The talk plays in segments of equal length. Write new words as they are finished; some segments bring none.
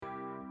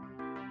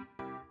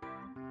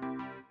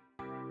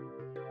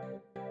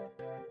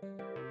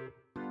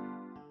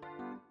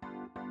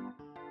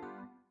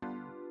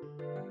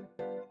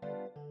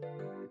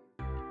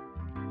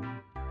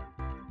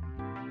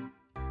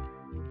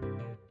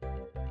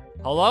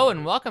Hello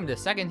and welcome to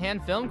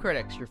Secondhand Film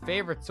Critics, your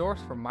favorite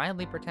source for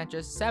mildly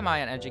pretentious,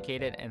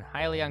 semi-uneducated, and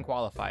highly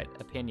unqualified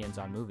opinions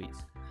on movies.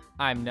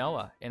 I'm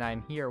Noah, and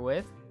I'm here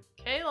with...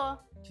 Kayla.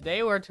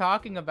 Today we're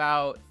talking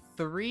about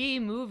three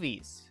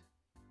movies.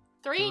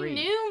 Three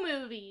new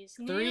movies.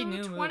 Three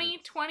new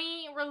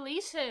 2020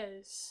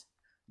 releases.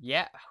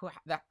 Yeah,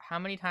 how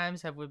many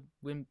times have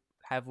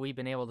we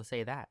been able to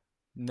say that?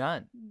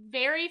 None.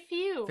 Very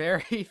few.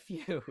 Very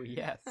few,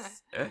 yes.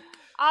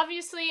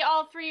 Obviously,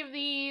 all three of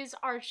these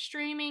are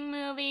streaming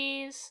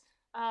movies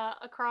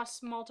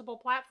across multiple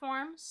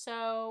platforms.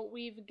 So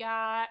we've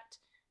got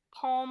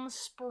Palm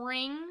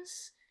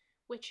Springs,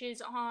 which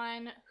is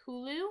on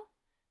Hulu.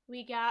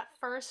 We got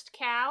First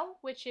Cow,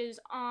 which is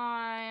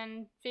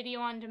on video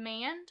on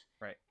demand.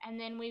 Right. And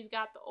then we've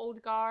got The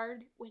Old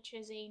Guard, which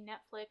is a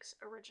Netflix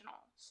original.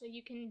 So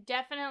you can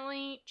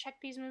definitely check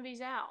these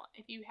movies out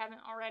if you haven't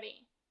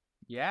already.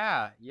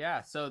 Yeah.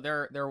 So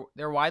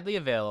they're widely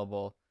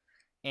available,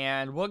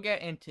 and we'll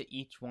get into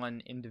each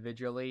one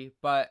individually.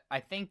 But I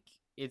think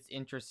it's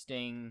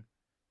interesting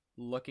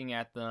looking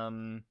at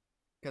them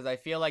because I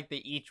feel like they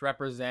each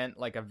represent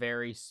like a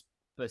very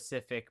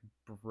specific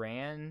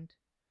brand.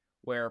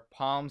 Where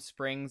Palm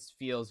Springs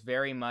feels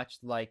very much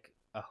like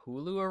a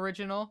Hulu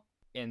original,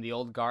 and The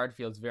Old Guard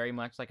feels very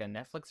much like a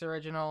Netflix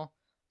original,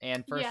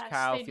 and First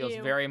Cow feels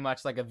very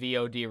much like a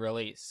VOD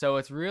release. So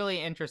it's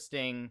really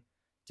interesting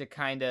to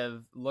kind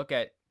of look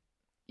at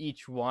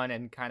each one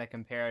and kind of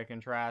compare and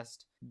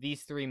contrast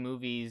these three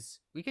movies.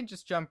 We can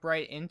just jump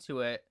right into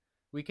it.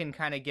 We can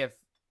kind of give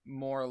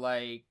more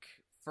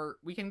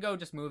we can go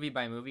just movie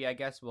by movie, I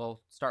guess.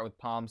 We'll start with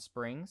Palm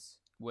Springs,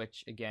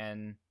 which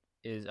again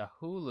is a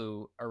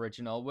Hulu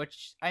original,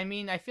 which, I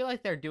mean, I feel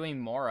like they're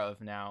doing more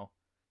of now.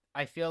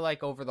 I feel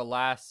like over the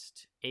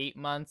last 8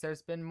 months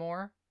there's been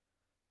more,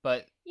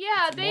 but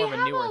yeah, it's they more of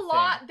have a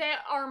lot thing.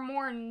 that are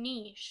more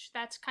niche.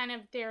 That's kind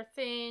of their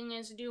thing,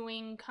 is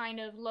doing kind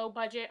of low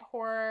budget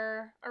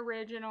horror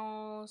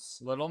originals.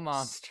 Little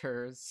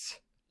Monsters.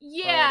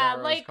 Yeah,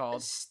 like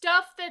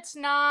stuff that's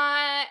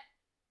not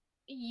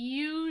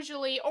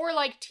usually, or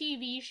like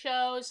TV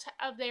shows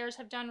of theirs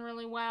have done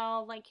really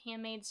well, like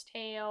Handmaid's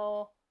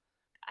Tale.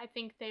 I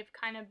think they've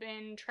kind of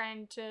been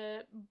trying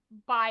to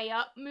buy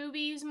up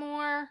movies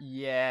more.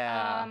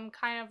 Yeah.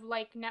 Kind of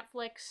like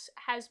Netflix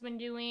has been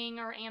doing,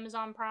 or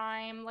Amazon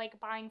Prime, like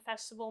buying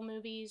festival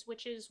movies,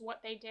 which is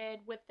what they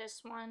did with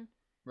this one.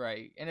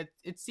 Right. And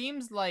it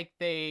seems like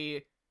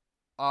they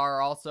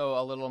are also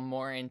a little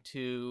more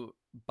into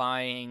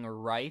buying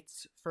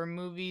rights for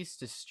movies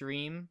to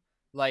stream.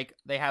 Like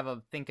they have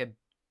a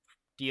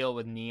deal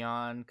with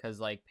Neon because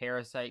like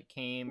Parasite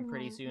came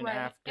pretty soon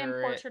after, and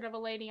Portrait of a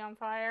Lady on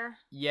Fire.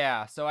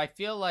 Yeah, so I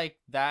feel like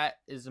that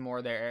is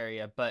more their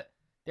area, but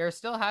there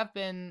still have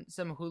been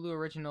some Hulu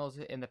originals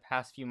in the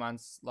past few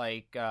months.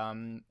 Like,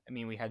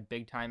 we had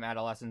Big Time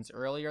Adolescence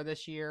earlier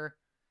this year,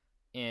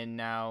 and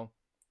now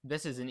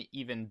this is an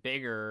even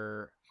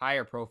bigger,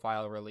 higher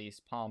profile release,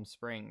 Palm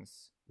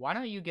Springs. Why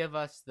don't you give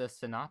us the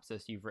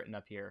synopsis you've written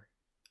up here?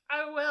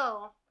 I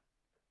will.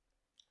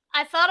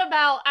 I thought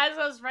about, as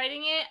I was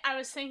writing it, I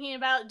was thinking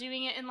about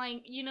doing it in,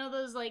 like, you know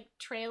those, like,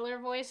 trailer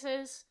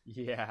voices?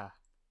 Yeah.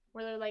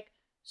 Where they're like,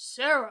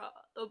 Sarah,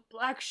 the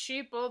black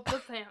sheep of the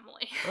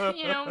family. But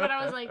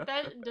I was like,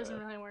 that doesn't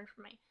really work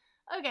for me.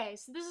 Okay,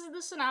 so this is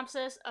the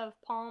synopsis of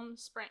Palm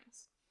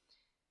Springs.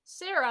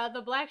 Sarah,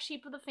 the black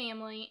sheep of the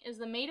family, is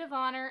the maid of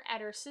honor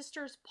at her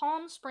sister's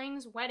Palm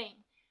Springs wedding,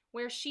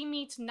 where she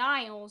meets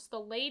Niles, the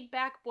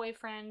laid-back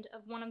boyfriend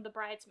of one of the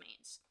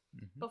bridesmaids.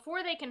 Mm-hmm.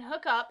 Before they can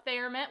hook up, they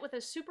are met with a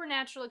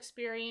supernatural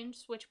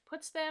experience which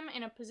puts them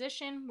in a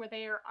position where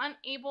they are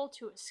unable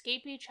to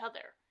escape each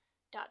other. ...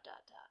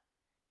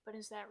 But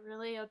is that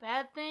really a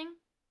bad thing?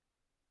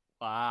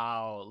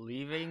 Wow,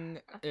 leaving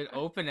it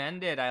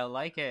open-ended. I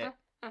like it.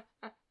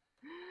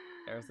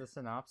 There's the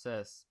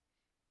synopsis.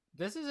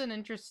 This is an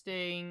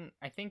interesting,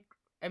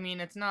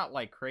 it's not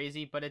like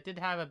crazy, but it did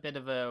have a bit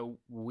of a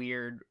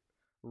weird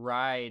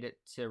ride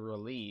to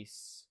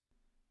release.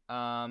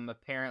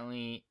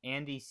 Apparently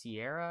Andy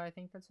Sierra, I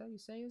think that's how you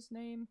say his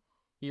name.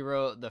 He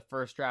wrote the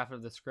first draft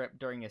of the script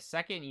during his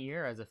second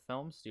year as a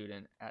film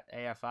student at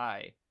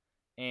AFI.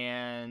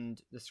 And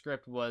the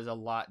script was a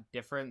lot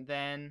different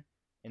then.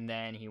 And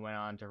then he went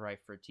on to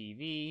write for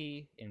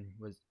TV and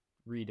was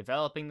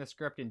redeveloping the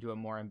script into a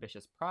more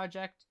ambitious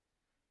project.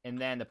 And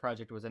then the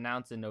project was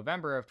announced in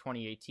November of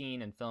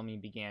 2018 and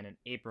filming began in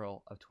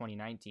April of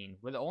 2019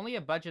 with only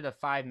a budget of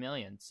 $5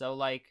 million. So,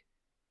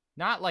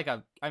 not like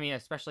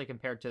especially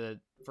compared to the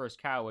First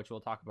Cow, which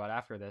we'll talk about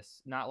after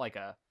this, not like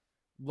a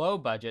low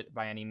budget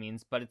by any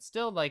means, but it's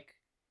still like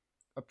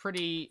a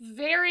pretty...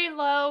 very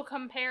low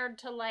compared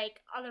to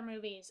like other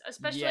movies,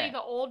 especially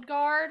The Old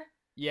Guard.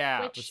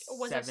 Yeah, which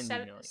was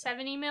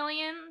 70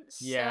 million.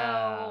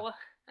 Yeah. So,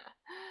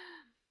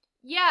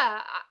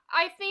 yeah,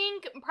 I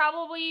think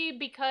probably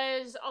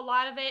because a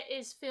lot of it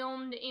is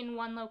filmed in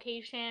one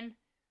location.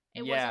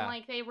 It wasn't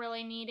like they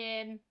really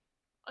needed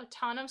a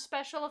ton of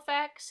special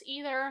effects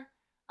either.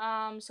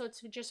 So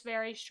it's just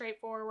very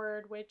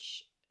straightforward,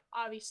 which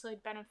obviously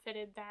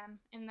benefited them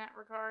in that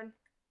regard.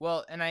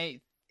 Well, and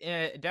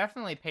it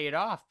definitely paid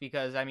off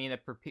because I mean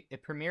it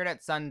premiered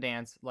at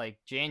Sundance like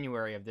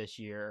January of this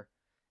year,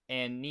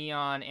 and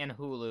Neon and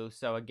Hulu.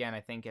 So again,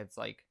 I think it's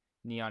like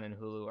Neon and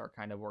Hulu are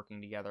kind of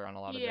working together on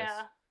a lot of this.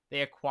 Yeah.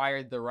 They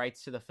acquired the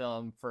rights to the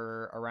film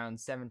for around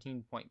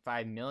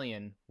 17.5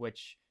 million,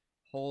 which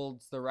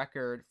holds the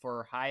record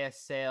for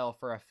highest sale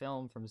for a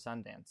film from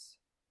Sundance.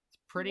 It's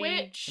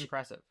pretty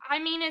impressive. I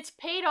mean, it's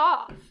paid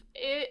off.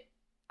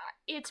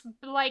 It's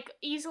like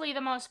easily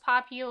the most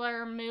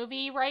popular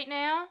movie right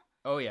now.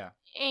 Oh yeah.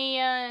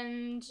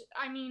 And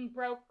I mean,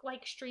 broke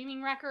like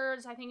streaming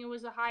records. I think it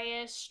was the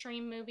highest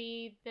stream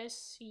movie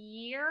this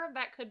year.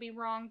 That could be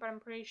wrong, but I'm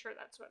pretty sure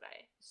that's what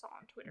I saw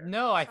on Twitter.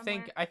 No, I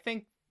think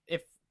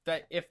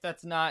if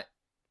that's not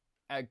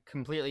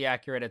completely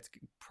accurate, it's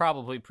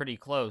probably pretty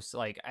close.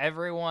 Like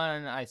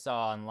everyone I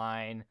saw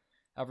online,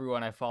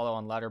 everyone I follow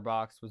on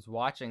Letterboxd was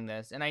watching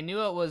this, and I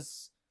knew it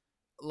was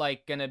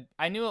like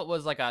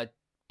a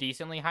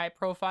decently high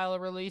profile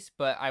release,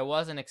 but I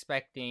wasn't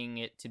expecting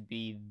it to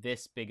be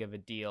this big of a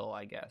deal,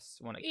 I guess,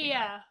 when it came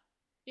out.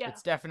 Yeah.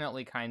 It's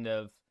definitely kind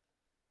of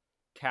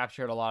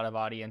captured a lot of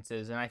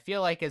audiences, and I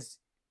feel like it's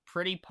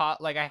pretty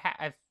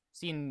I've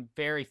seen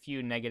very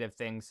few negative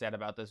things said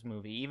about this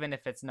movie, even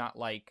if it's not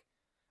like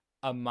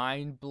a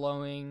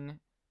mind-blowing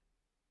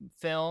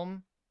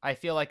film. I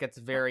feel like it's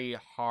very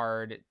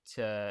hard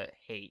to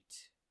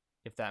hate,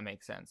 if that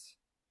makes sense.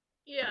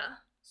 Yeah.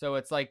 So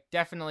it's like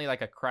definitely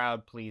like a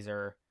crowd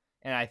pleaser,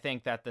 and I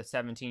think that the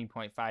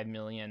 17.5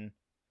 million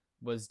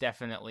was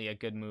definitely a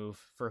good move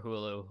for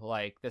Hulu.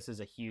 Like this is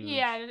a huge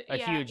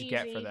huge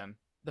get for them.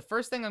 The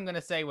first thing I'm going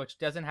to say, which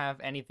doesn't have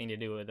anything to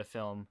do with the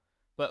film,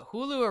 but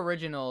Hulu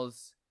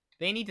Originals,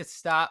 they need to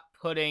stop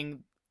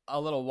putting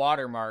a little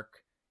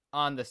watermark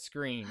on the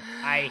screen.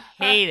 I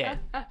hate it.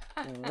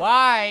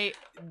 Why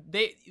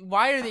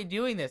are they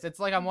doing this? It's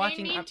like I'm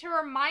watching. They need to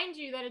remind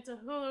you that it's a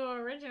Hulu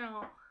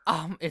original.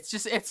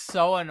 It's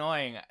so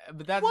annoying.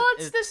 But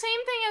it's the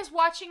same thing as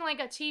watching like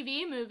a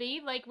TV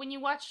movie. Like when you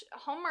watch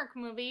Hallmark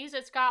movies,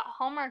 it's got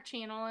Hallmark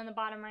Channel in the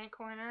bottom right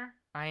corner.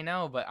 I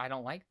know, but I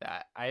don't like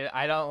that.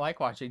 I don't like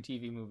watching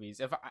TV movies.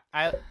 If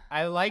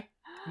I like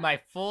my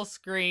full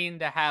screen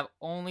to have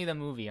only the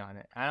movie on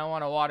it. I don't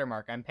want a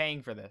watermark. I'm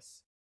paying for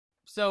this.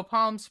 So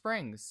Palm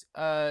Springs.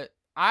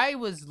 I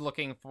was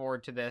looking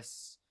forward to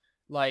this,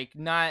 like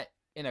not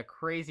in a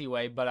crazy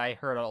way, but I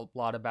heard a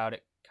lot about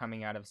it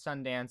coming out of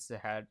Sundance.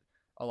 It had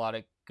a lot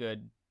of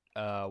good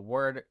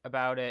word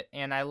about it,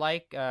 and I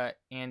like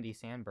Andy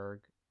Samberg,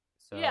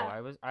 so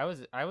yeah. I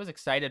was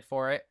excited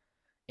for it,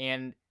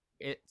 and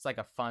it's like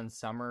a fun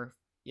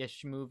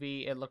summer-ish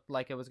movie. It looked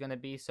like it was gonna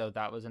be, so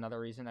that was another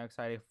reason I'm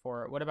excited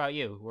for it. What about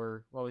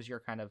you? What was your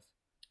kind of?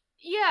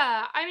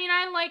 Yeah, I mean,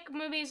 I like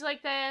movies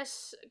like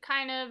this,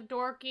 kind of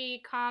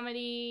dorky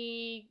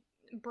comedy,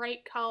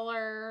 bright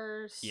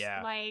colors.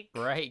 Yeah, like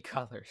bright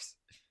colors.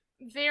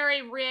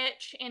 Very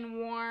rich and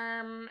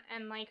warm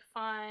and like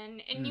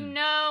fun. And you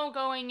know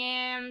going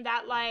in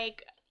that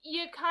like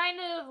you kind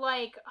of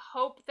like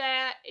hope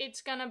that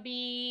it's gonna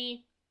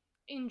be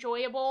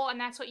enjoyable and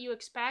that's what you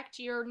expect.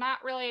 You're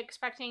not really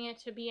expecting it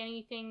to be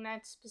anything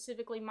that's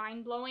specifically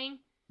mind-blowing.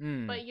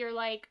 But you're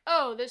like,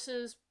 oh, this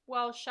is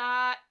well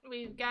shot.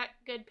 We've got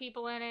good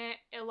people in it.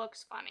 It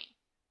looks funny.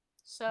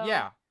 So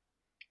yeah,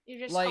 you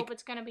just hope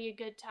it's gonna be a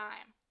good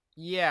time.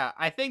 Yeah,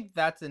 I think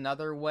that's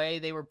another way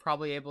they were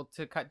probably able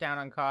to cut down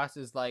on costs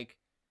is like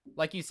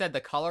you said,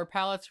 the color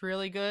palette's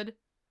really good,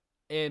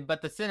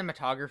 but the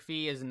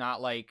cinematography is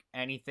not like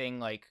anything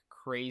like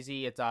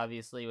crazy. It's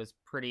obviously was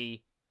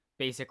pretty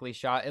basically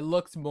shot. It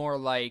looks more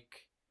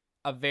like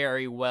a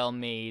very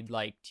well-made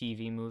like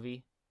TV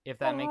movie, if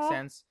that makes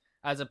sense,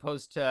 as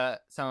opposed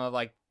to some of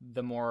like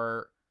the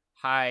more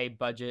high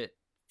budget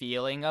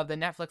feeling of the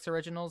Netflix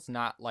originals.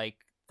 Not like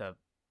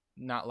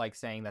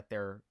saying that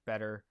they're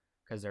better,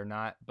 because they're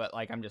not, but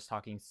like I'm just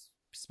talking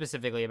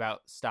specifically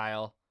about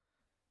style.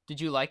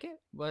 Did you like it?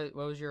 What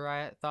was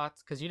your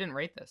thoughts? Because you didn't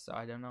rate this, so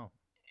I don't know.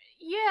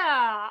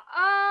 Yeah,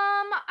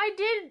 I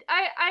did.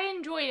 I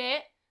enjoyed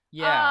it.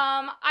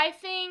 Yeah. I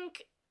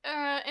think,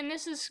 and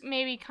this is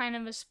maybe kind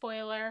of a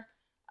spoiler.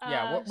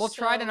 Yeah, we'll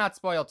try to not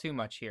spoil too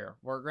much here.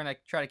 We're gonna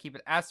try to keep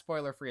it as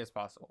spoiler free as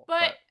possible.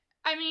 But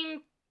I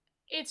mean,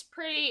 it's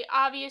pretty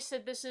obvious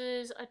that this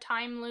is a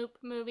time loop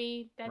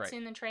movie that's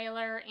in the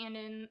trailer and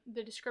in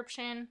the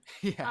description.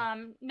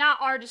 Yeah. Not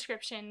our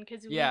description,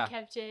 because we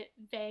kept it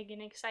vague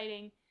and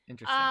exciting.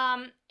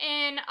 Interesting.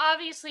 And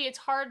obviously it's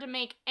hard to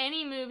make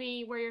any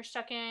movie where you're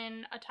stuck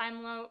in a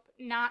time loop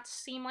not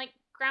seem like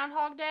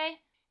Groundhog Day.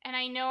 And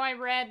I know I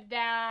read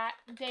that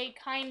they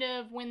kind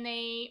of, when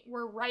they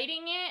were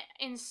writing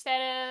it,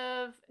 instead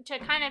of, to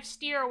kind of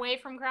steer away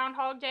from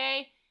Groundhog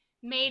Day,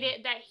 made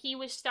it that he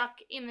was stuck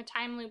in the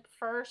time loop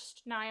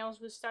first. Niles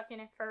was stuck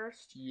in it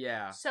first.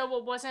 Yeah. So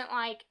it wasn't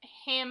like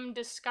him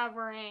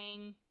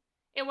discovering.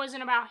 It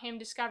wasn't about him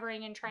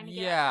discovering and trying to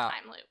get out of the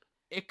time loop.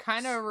 It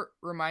kind of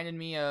reminded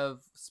me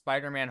of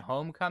Spider-Man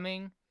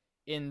Homecoming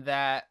in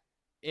that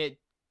it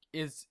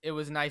it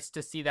was nice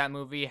to see that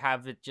movie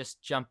have it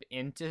just jump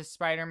into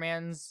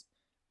Spider-Man's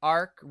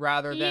arc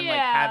rather than like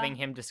Yeah. having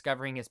him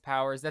discovering his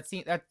powers. That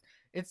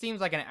it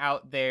seems like an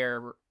out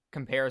there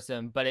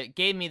comparison, but it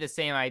gave me the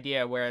same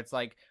idea where it's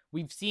like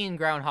we've seen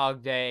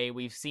Groundhog Day,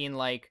 we've seen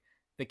like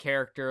the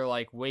character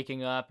like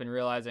waking up and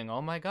realizing,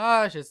 "Oh my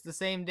gosh, it's the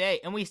same day."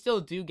 And we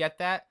still do get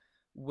that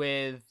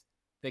with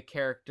the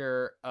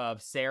character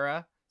of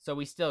Sarah. So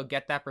we still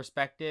get that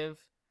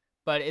perspective,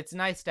 but it's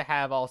nice to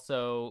have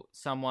also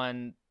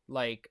someone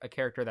like a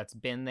character that's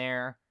been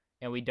there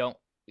and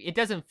it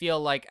doesn't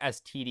feel like as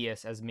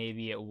tedious as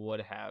maybe it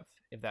would have,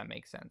 if that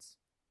makes sense.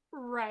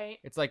 Right.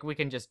 It's like we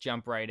can just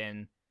jump right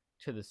in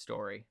to the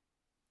story.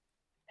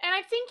 And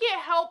I think it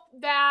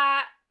helped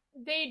that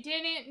they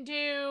didn't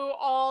do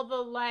all the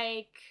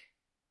like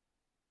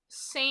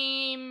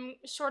same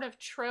sort of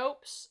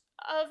tropes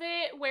of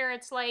it where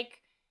it's like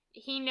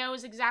he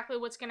knows exactly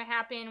what's going to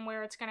happen,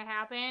 where it's going to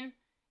happen.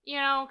 You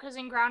know, because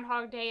in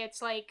Groundhog Day,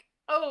 it's like,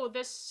 oh,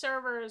 this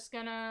server is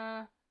going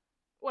to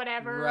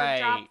whatever, Right.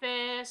 drop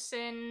this,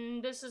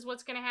 and this is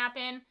what's going to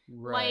happen.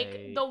 Right.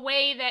 Like, the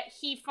way that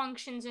he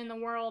functions in the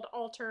world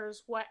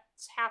alters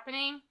what's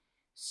happening.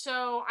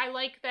 So I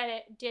like that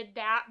it did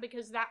that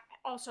because that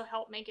also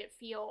helped make it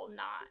feel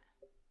not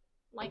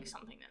like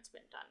something that's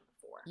been done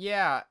before.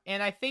 Yeah,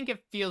 and I think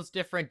it feels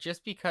different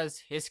just because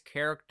his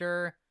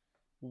character,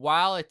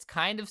 while it's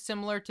kind of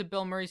similar to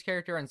Bill Murray's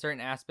character in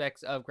certain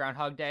aspects of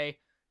Groundhog Day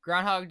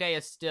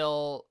is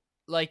still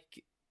like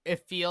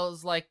it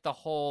feels like the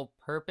whole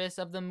purpose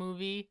of the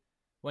movie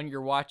when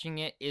you're watching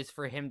it is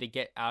for him to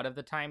get out of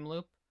the time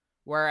loop.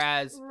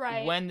 Whereas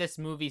when this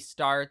movie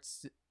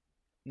starts,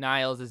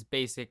 Niles is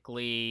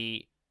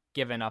basically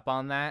given up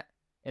on that,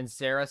 and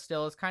Sarah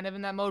still is kind of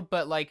in that mode,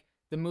 but like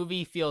the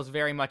movie feels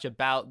very much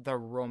about the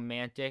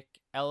romantic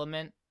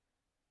element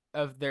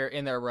of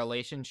their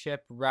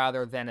relationship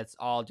rather than it's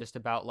all just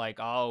about like,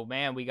 oh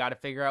man, we got to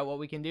figure out what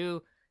we can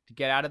do to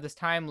get out of this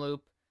time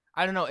loop.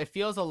 I don't know, it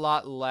feels a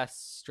lot less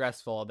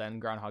stressful than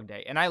Groundhog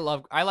Day. And I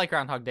like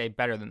Groundhog Day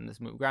better than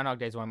this movie. Groundhog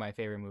Day is one of my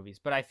favorite movies,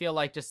 but I feel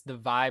like just the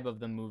vibe of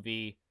the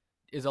movie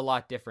is a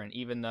lot different,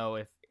 even though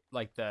if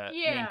like the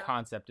main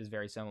concept is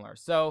very similar.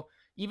 So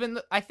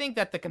I think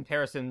that the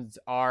comparisons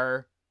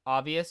are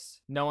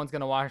obvious. No one's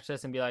gonna watch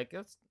this and be like,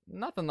 it's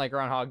nothing like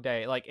Groundhog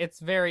Day. Like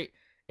it's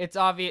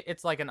obvious.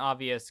 It's like an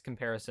obvious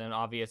comparison,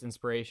 obvious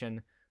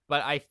inspiration.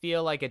 But I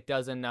feel like it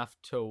does enough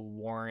to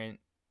warrant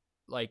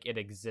like it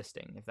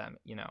existing, if that,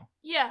 you know.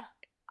 Yeah,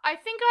 I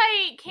think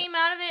I came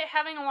out of it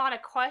having a lot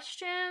of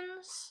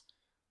questions.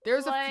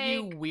 There's like, a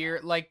few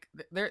weird like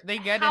they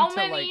get how into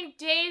many like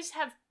days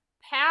have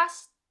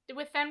passed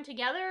with them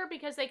together,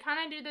 because they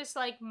kind of do this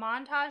like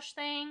montage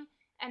thing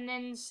and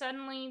then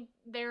suddenly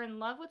they're in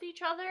love with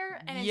each other,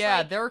 and it's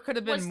like, there could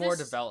have been more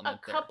development.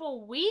 A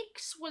couple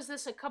weeks? Was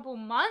this a couple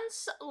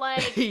months?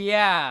 Like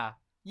yeah.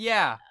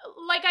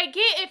 Like I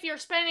get if you're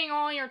spending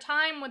all your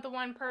time with the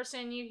one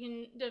person, you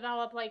can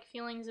develop like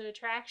feelings of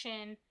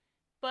attraction,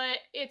 but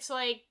it's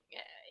like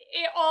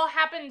it all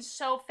happens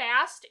so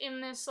fast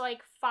in this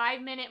like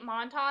 5-minute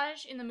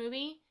montage in the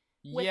movie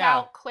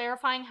without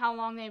clarifying how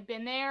long they've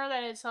been there,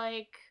 that it's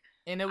like,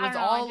 and it was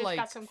all I like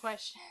got some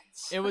questions.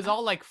 It was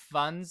all like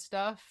fun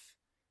stuff,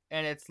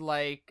 and it's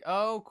like,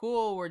 oh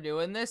cool, we're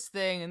doing this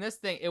thing and this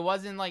thing. It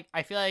wasn't like,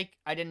 I feel like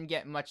I didn't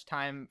get much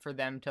time for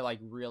them to like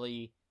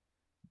really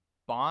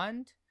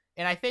bond,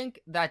 and I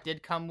think that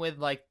did come with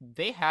like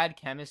they had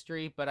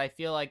chemistry, but I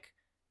feel like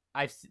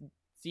I've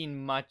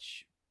seen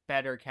much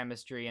better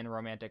chemistry in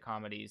romantic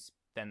comedies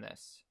than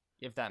this,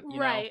 if that, you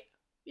know?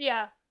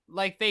 Yeah,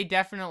 like they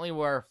definitely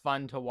were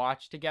fun to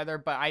watch together,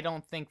 but I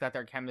don't think that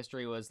their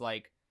chemistry was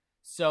like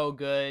so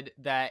good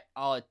that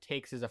all it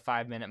takes is a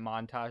 5-minute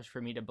montage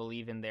for me to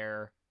believe in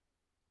their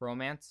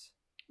romance.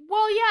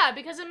 Well, yeah,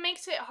 because it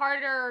makes it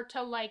harder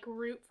to like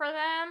root for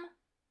them.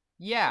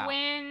 Yeah.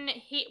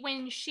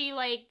 When she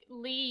like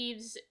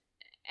leaves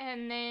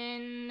and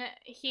then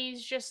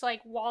he's just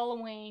like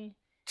wallowing,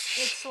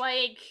 it's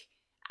like,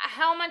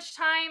 how much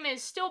time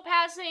is still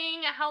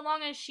passing? How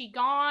long is she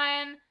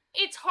gone?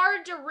 It's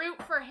hard to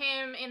root for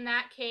him in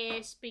that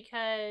case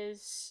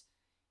because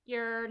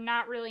you're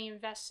not really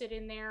invested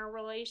in their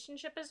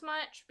relationship as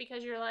much,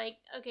 because you're like,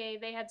 okay,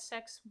 they had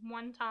sex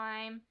one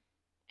time,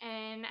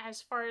 and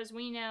as far as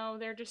we know,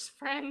 they're just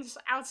friends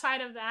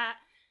outside of that.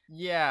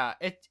 Yeah,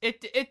 it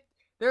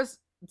there's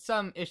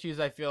some issues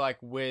I feel like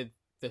with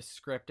the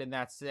script in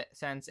that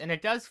sense, and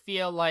it does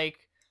feel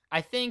like,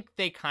 I think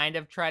they kind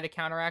of try to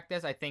counteract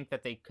this. I think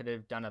that they could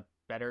have done a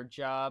better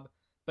job,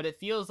 but it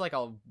feels like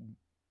a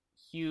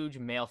huge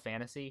male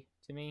fantasy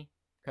to me,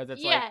 because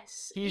it's like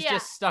he's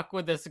just stuck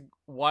with this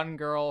one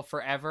girl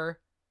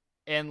forever,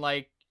 and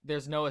like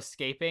there's no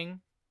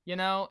escaping, you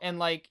know, and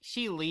like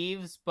she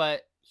leaves,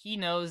 but he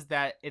knows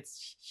that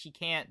she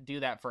can't do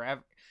that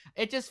forever.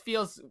 It just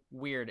feels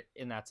weird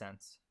in that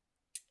sense.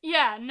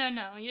 Yeah,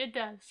 no, it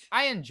does.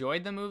 I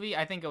enjoyed the movie.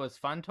 I think it was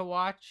fun to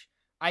watch.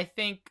 I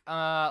think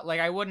like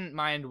I wouldn't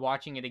mind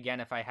watching it again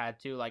if I had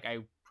to. Like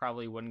I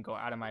probably wouldn't go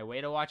out of my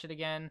way to watch it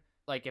again.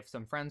 Like if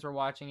some friends were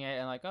watching it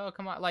and like, oh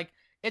come on, like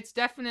It's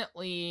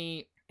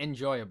definitely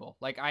enjoyable.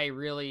 Like, I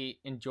really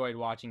enjoyed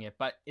watching it,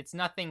 but it's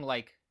nothing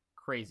like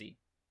crazy,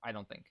 I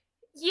don't think.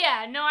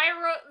 Yeah, no, I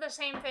wrote the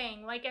same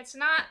thing. Like, it's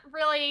not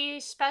really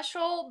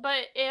special,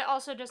 but it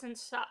also doesn't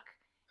suck.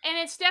 And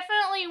it's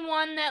definitely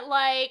one that,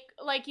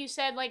 like you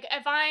said, like,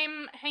 if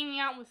I'm hanging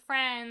out with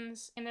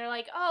friends and they're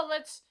like, oh,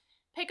 let's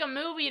pick a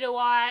movie to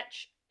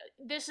watch,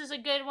 this is a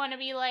good one to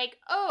be like,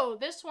 oh,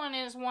 this one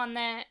is one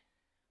that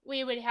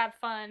we would have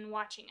fun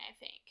watching, I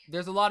think.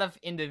 There's a lot of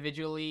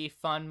individually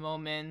fun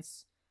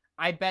moments.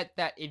 I bet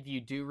that if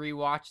you do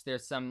rewatch,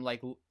 there's some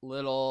like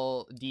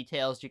little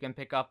details you can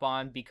pick up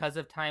on because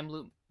of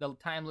the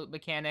time loop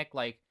mechanic.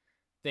 Like,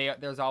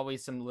 there's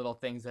always some little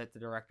things that the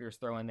directors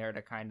throw in there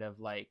to kind of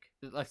like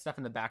stuff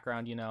in the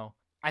background.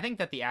 I think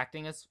that the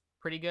acting is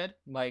pretty good.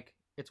 Like,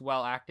 it's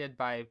well acted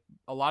by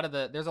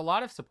there's a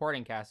lot of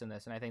supporting cast in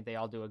this, and I think they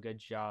all do a good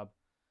job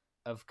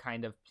of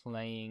kind of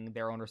playing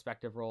their own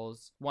respective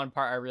roles. One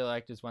part I really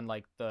liked is when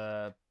like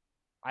I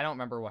don't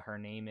remember what her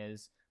name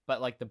is,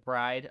 but like the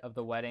bride of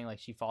the wedding, like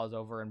she falls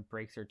over and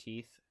breaks her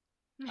teeth.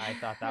 I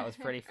thought that was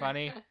pretty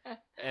funny.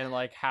 And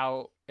like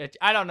how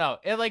I don't know.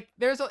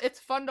 It's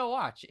fun to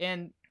watch,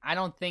 and I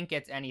don't think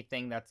it's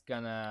anything that's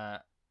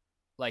gonna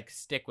like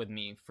stick with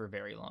me for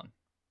very long.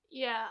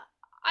 Yeah.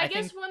 I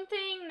guess one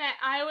thing that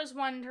I was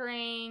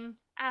wondering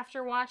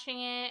after watching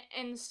it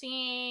and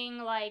seeing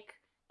like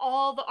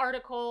all the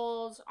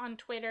articles on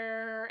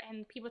Twitter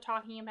and people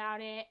talking about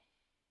it,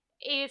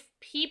 if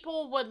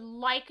people would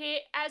like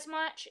it as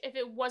much if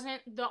it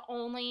wasn't the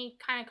only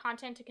kind of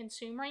content to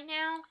consume right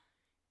now.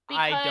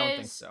 Because I don't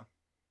think so.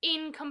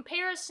 In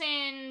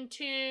comparison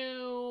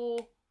to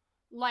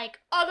like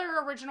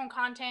other original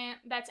content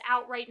that's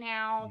out right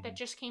now that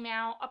just came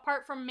out,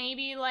 apart from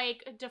maybe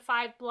like Da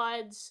 5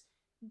 Bloods,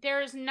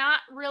 there's not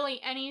really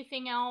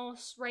anything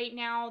else right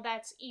now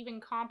that's even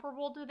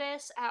comparable to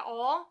this at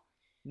all.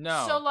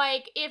 No. So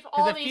like if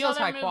all these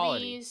other movies,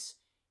 quality.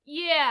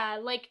 Yeah,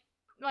 like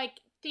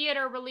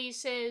theater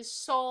releases,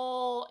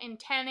 Soul and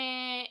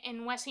Tenet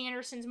and Wes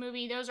Anderson's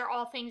movie, those are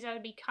all things that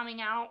would be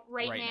coming out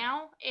right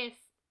now if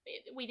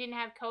we didn't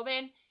have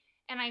COVID.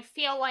 And I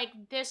feel like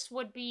this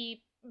would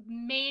be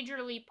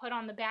majorly put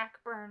on the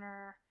back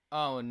burner.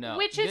 Oh, no.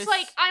 Which is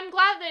like, I'm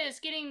glad that it's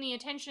getting the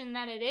attention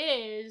that it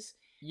is.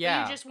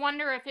 Yeah. But you just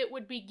wonder if it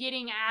would be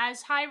getting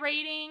as high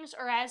ratings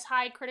or as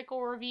high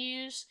critical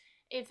reviews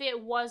if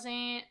it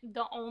wasn't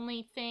the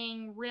only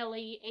thing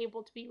really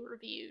able to be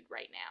reviewed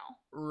right now.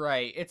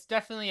 Right. It's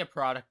definitely a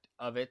product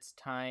of its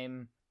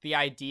time. The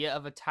idea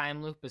of a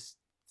time loop is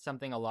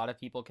something a lot of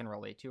people can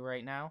relate to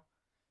right now.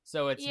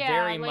 So it's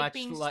very like much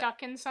being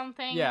stuck in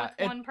something with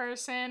one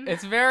person.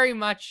 It's very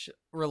much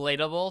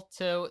relatable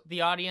to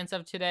the audience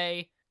of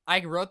today.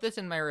 I wrote this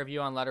in my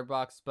review on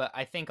Letterboxd, but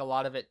I think a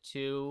lot of it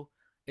too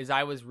is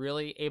I was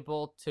really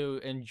able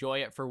to enjoy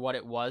it for what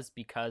it was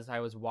because I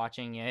was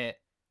watching it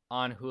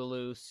on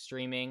Hulu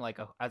streaming, like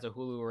as a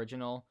Hulu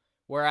original.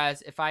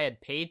 Whereas if I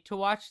had paid to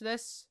watch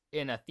this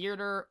in a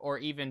theater or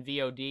even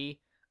VOD,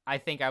 I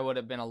think I would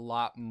have been a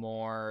lot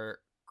more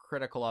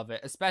critical of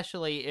it,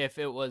 especially if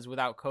it was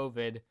without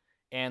COVID.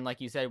 And like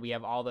you said, we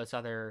have all this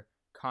other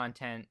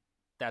content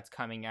that's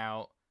coming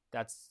out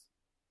that's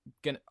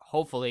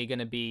hopefully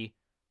gonna be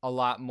a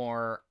lot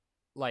more,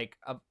 like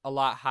a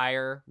lot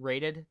higher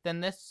rated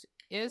than this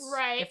is,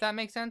 right? If that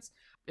makes sense.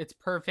 It's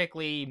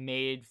perfectly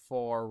made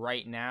for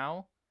right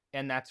now.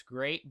 And that's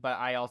great, but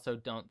I also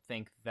don't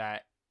think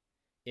that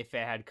if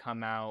it had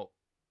come out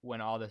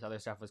when all this other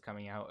stuff was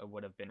coming out, it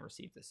would have been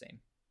received the same.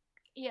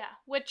 Yeah,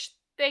 which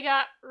they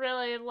got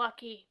really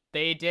lucky.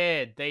 They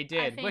did,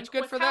 which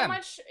good for them. I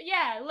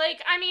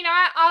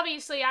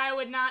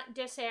would not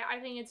diss it. I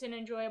think it's an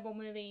enjoyable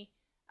movie.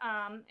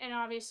 And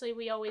obviously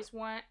we always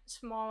want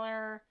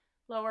smaller,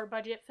 lower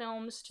budget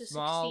films to succeed.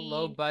 Small,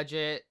 low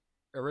budget,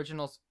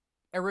 original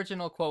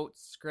quote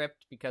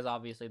script, because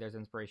obviously there's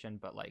inspiration,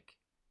 but like,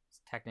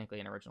 technically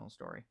an original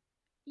story.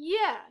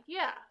 Yeah.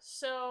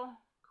 So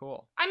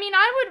cool. I mean,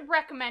 I would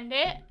recommend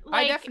it.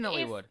 I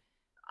definitely would.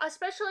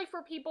 Especially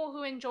for people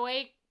who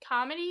enjoy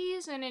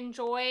comedies and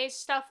enjoy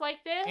stuff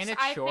like this. And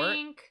it's short. I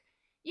think,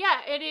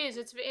 yeah, it is.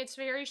 It's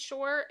very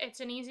short. It's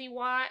an easy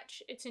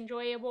watch. It's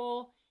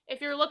enjoyable.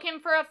 If you're looking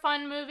for a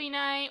fun movie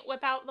night,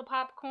 whip out the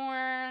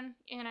popcorn.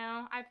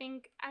 I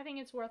think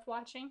it's worth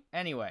watching.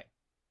 Anyway,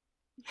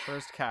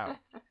 First Cow.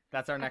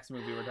 That's our next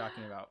movie we're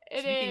talking about.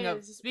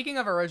 Speaking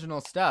of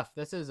original stuff,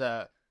 this is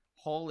a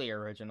wholly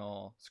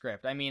original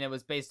script. I mean, it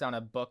was based on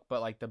a book,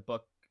 but like the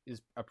book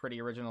is a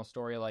pretty original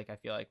story. Like, I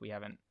feel like we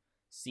haven't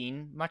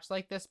seen much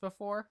like this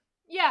before.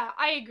 Yeah,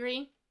 I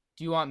agree.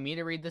 Do you want me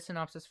to read the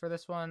synopsis for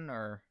this one,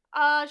 or?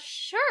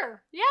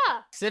 Sure.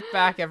 Yeah. Sit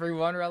back,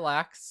 everyone.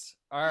 Relax.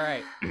 All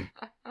right.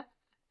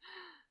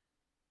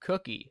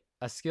 Cookie,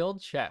 a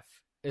skilled chef,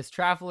 is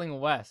traveling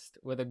west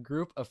with a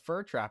group of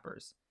fur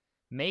trappers,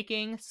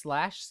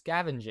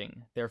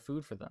 making/scavenging their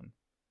food for them.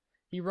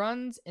 He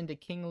runs into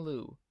King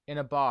Lou in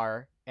a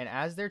bar, and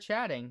as they're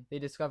chatting, they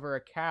discover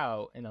a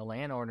cow in a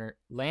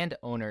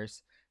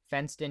landowner's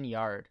fenced-in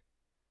yard.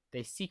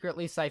 They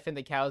secretly siphon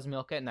the cow's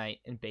milk at night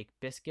and bake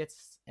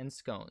biscuits and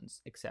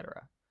scones,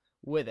 etc.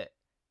 with it,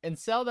 and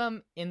sell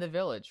them in the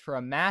village for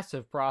a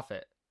massive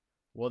profit.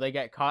 Will they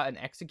get caught and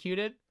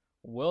executed?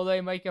 Will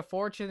they make a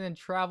fortune and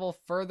travel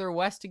further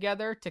west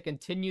together to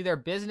continue their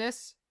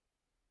business?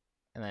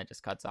 And then it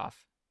just cuts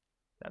off.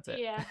 That's it.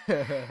 Yeah.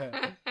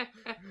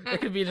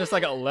 It could be just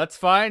like a let's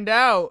find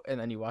out, and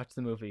then you watch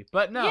the movie.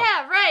 But no.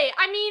 Yeah, right.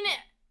 I mean,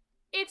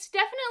 it's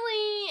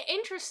definitely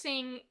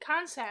interesting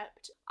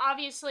concept.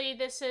 Obviously,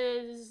 this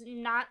is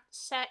not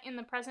set in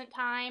the present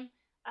time.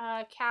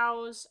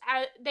 Cows,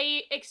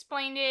 they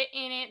explained it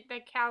in it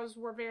that cows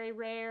were very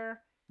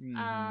rare,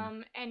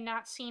 and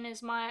not seen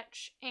as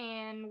much,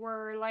 and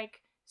were like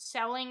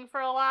selling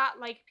for a lot.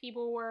 Like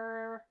people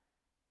were,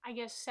 I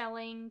guess,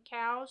 selling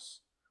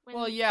cows.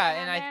 Well,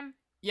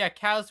 yeah,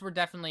 cows were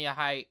definitely a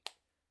high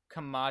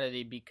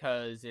commodity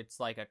because it's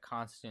like a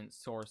constant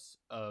source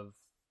of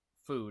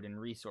food and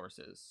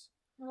resources.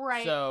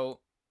 Right. So,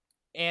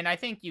 and I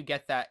think you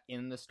get that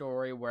in the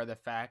story where the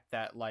fact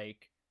that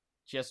like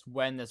just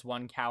when this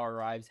one cow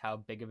arrives, how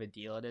big of a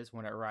deal it is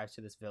when it arrives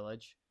to this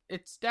village.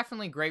 It's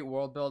definitely great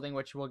world building,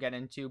 which we'll get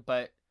into,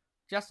 but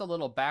just a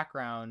little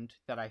background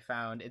that I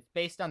found. It's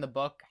based on the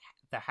book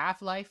The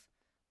Half-Life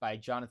by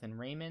Jonathan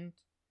Raymond.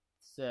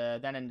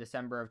 Then in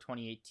December of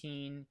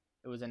 2018,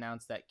 it was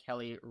announced that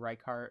Kelly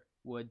Reichardt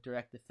would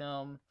direct the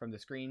film from a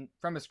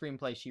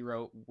screenplay she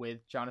wrote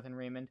with Jonathan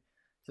Raymond.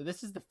 So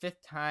this is the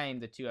 5th time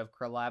the two have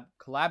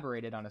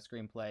collaborated on a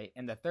screenplay,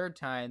 and the 3rd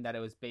time that it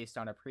was based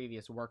on a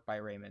previous work by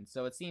Raymond.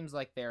 So it seems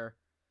like they're,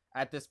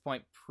 at this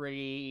point,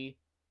 pretty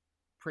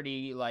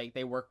like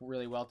they work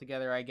really well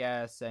together, I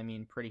guess. I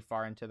mean, pretty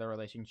far into the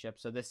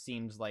relationship. So this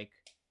seems like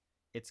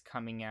it's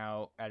coming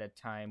out at a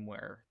time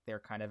where they're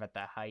kind of at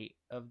the height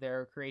of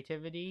their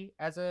creativity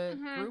as a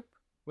group,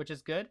 which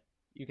is good.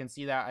 You can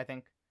see that, I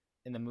think,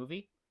 in the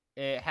movie.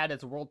 It had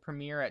its world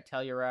premiere at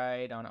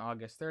Telluride on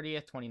August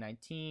 30th,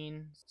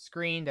 2019.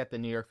 Screened at the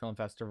New York Film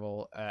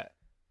Festival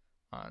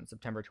on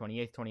September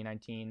 28th,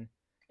 2019.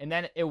 And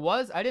then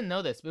I didn't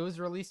know this, but it was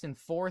released in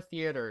 4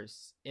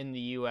 theaters in the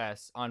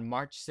US on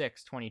March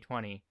 6th,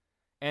 2020.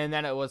 And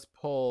then it was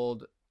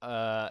pulled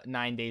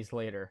 9 days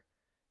later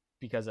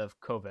because of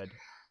COVID.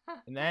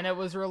 And then it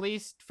was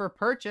released for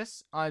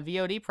purchase on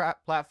VOD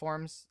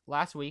platforms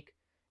last week.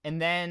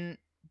 And then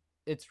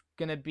it's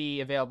going to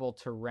be available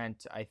to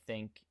rent, I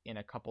think, in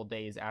a couple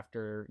days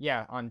after,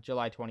 on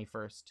July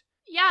 21st.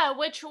 Yeah,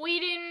 which we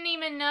didn't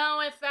even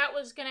know if that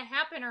was going to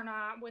happen or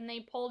not. When they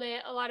pulled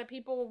it, a lot of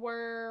people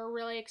were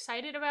really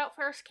excited about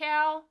First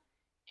Cow,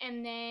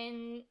 and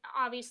then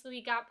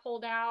obviously got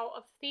pulled out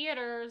of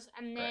theaters,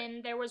 and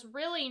then there was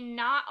really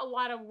not a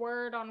lot of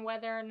word on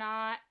whether or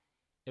not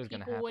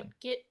people would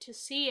get to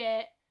see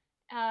it,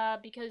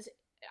 because,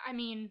 I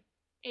mean,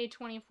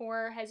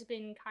 A24 has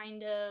been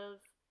kind of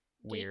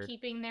weird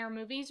gatekeeping their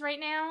movies right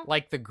now.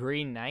 Like The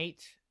Green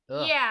Knight?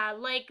 Ugh. Yeah,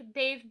 like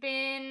they've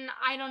been,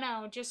 I don't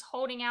know, just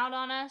holding out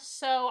on us.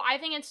 So I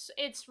think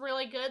it's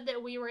really good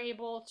that we were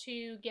able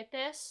to get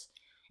this.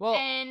 Well,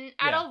 and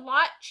at a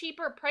lot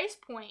cheaper price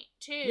point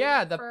too.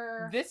 Yeah,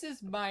 this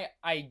is my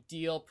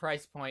ideal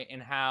price point in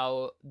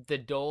how the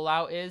dole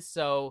out is.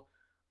 So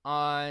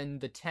on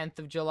the 10th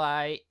of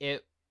July,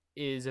 it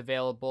is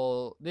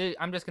available.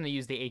 I'm just going to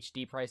use the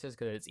HD prices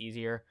because it's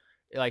easier.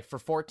 Like for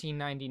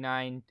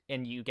 $14.99,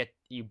 and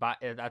you buy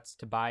that's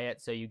to buy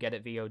it, so you get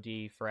it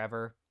VOD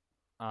forever.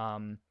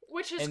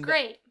 Which is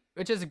great.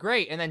 Which is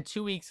great. And then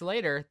 2 weeks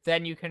later,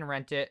 then you can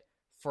rent it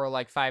for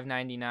like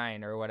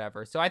 $5.99 or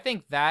whatever. So I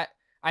think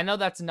I know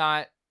that's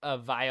not a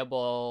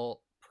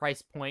viable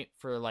price point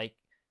for like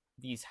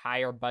these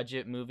higher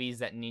budget movies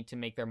that need to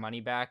make their money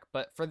back,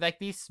 but for like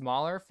these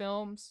smaller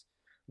films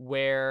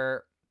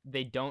where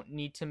they don't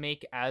need to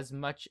make as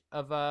much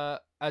of a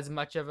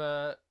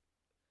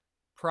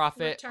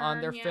profit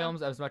on their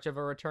films, as much of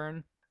a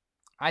return,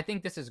 I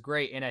think this is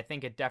great, and I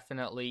think it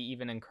definitely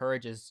even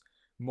encourages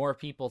more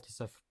people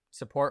to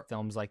support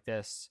films like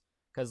this,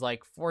 because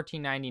like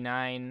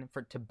 $14.99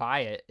 to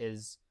buy it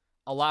is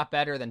a lot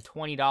better than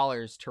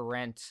 $20 to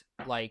rent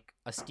like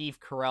a Steve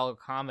Carell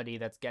comedy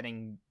that's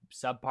getting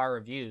subpar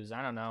reviews.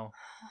 I don't know.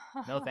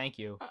 No, thank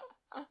you.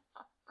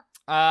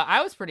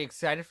 I was pretty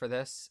excited for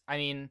this. I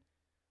mean,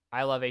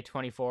 I love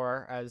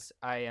A24, as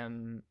I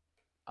am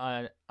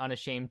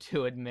unashamed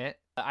to admit.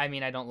 I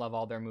mean, I don't love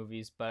all their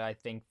movies, but I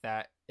think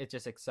that it's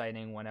just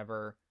exciting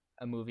whenever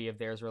a movie of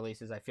theirs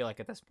releases. I feel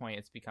like at this point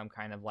it's become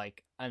kind of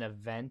like an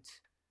event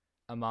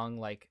among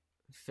like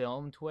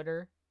film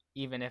Twitter,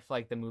 even if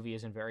like the movie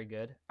isn't very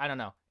good. I don't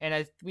know.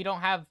 And we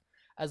don't have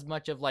as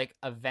much of like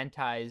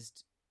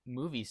eventized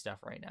movie stuff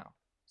right now.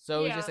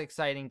 So it's just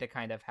exciting to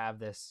kind of have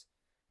this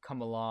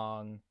come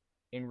along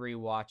and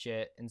rewatch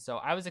it. And so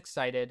I was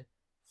excited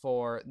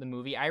for the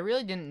movie. I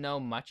really didn't know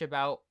much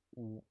about,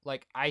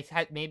 like, I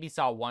had maybe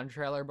saw one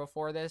trailer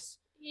before this.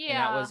 Yeah. And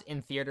that was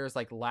in theaters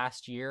like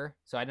last year,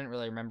 so I didn't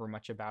really remember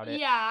much about it.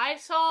 Yeah, I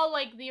saw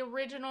like the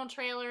original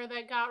trailer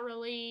that got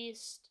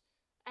released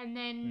and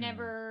then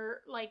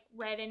never like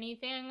read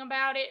anything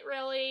about it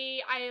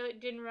really. I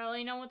didn't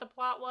really know what the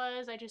plot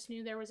was. I just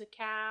knew there was a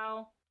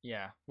cow.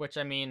 Yeah, which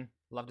I mean,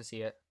 love to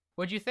see it.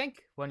 What'd you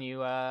think when you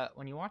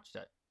watched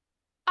it?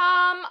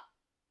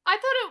 I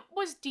thought it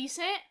was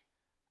decent.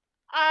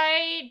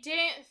 I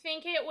didn't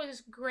think it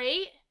was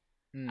great.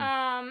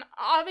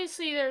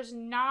 Obviously there's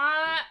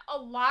not a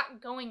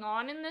lot going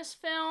on in this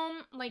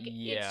film. Like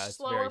Yeah, it's it's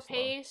slower very slow.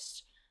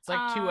 paced. It's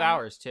like 2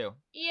 hours too.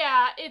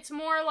 Yeah, it's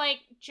more like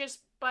just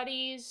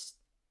buddies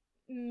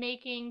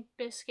making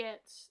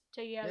biscuits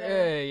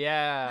together.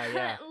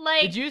 Yeah.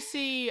 Like, did you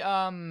see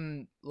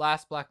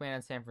Last Black Man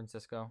in San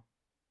Francisco?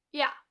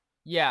 yeah.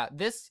 Yeah,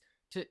 this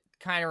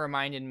kind of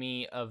reminded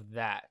me of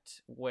that,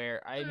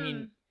 where I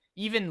mean,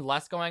 even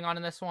less going on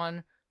in this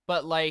one,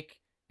 but like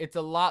it's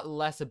a lot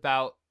less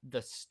about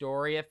the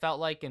story, it felt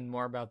like, and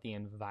more about the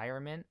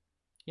environment,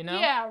 you know?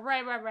 Yeah,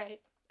 right.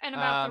 And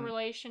about the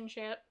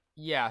relationship.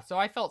 Yeah, so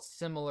I felt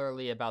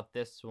similarly about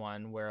this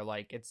one, where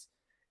like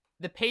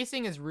the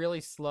pacing is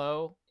really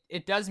slow.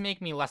 It does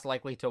make me less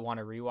likely to want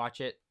to rewatch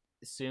it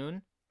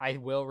soon. I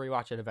will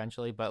rewatch it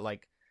eventually, but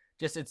like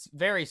just it's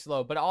very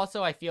slow, but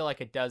also I feel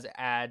like it does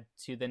add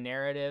to the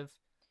narrative.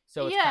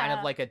 So it's kind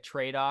of like a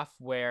trade-off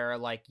where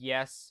like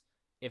yes,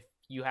 if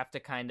you have to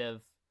kind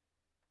of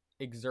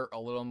exert a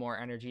little more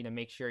energy to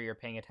make sure you're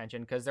paying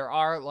attention, because there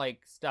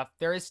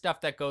is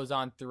stuff that goes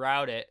on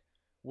throughout it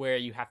where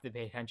you have to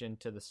pay attention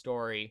to the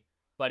story,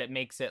 but it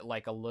makes it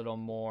like a little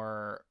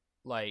more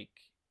like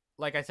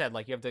I said,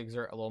 like you have to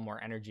exert a little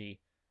more energy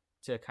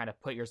to kind of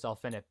put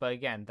yourself in it. But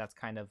again, that's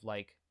kind of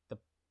like the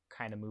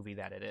kind of movie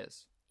that it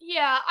is.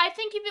 Yeah, I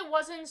think if it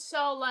wasn't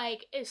so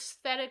like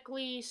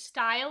aesthetically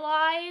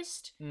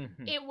stylized,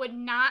 it would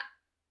not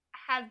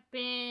have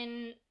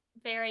been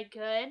very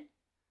good.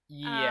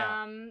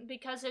 Yeah.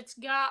 Because it's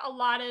got a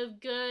lot of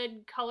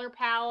good color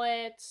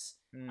palettes.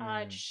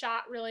 It's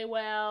shot really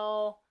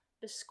well.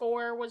 The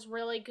score was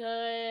really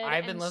good.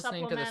 I've been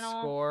listening to the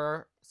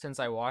score since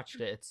I watched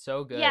it. It's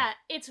so good. Yeah,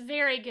 it's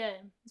very good.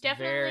 It's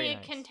definitely a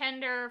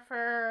contender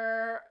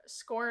for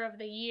score of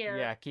the year.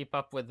 Yeah, keep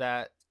up with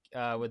that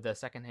with the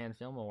Secondhand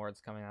Film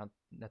Awards coming out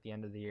at the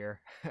end of the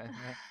year.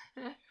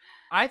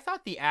 I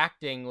thought the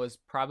acting was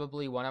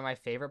probably one of my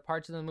favorite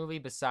parts of the movie,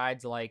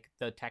 besides like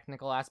the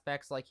technical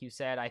aspects, like you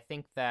said. I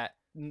think that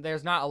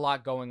there's not a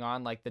lot going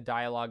on. Like the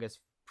dialogue is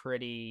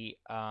pretty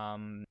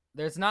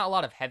there's not a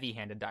lot of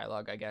heavy-handed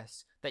dialogue, I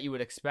guess, that you would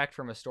expect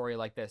from a story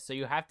like this. So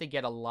you have to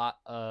get a lot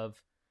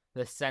of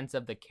the sense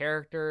of the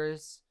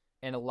characters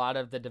and a lot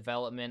of the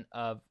development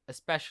of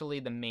especially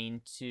the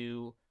main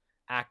two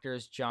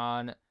actors,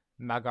 John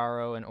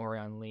Magaro and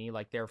Orion Lee,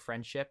 like their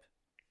friendship.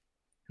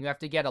 You have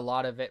to get a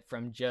lot of it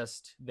from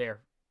just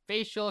their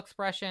facial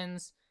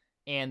expressions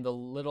and the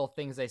little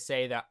things they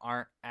say that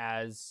aren't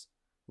as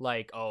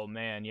like, oh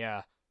man,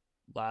 yeah,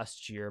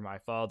 last year my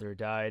father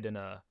died in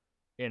a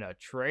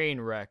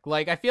train wreck.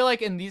 Like I feel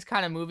like in these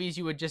kind of movies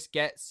you would just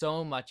get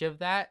so much of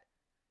that,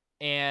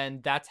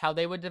 and that's how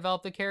they would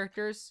develop the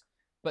characters.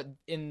 But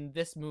in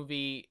this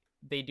movie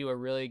they do a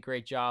really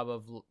great job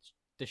of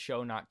the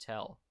show not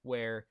tell,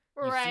 where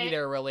you see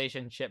their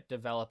relationship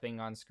developing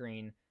on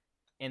screen,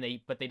 and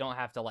they don't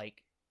have to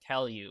like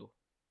tell you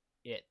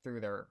it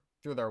through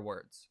their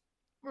words.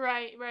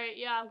 Right,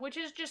 yeah, which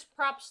is just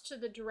props to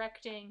the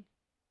directing.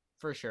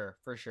 For sure.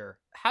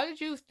 How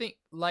did you think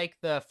like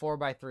the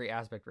 4:3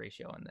 aspect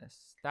ratio in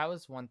this? That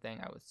was one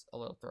thing I was a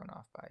little thrown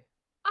off by.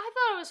 I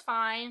thought it was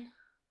fine.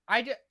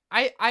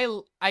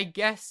 I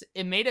guess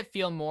it made it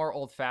feel more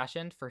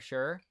old-fashioned for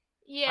sure.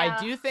 Yeah.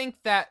 I do think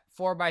that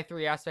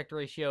 4:3 aspect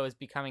ratio is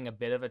becoming a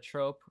bit of a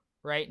trope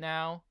right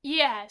now.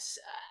 Yes,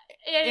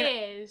 it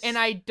is. And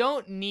I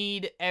don't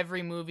need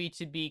every movie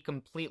to be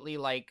completely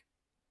like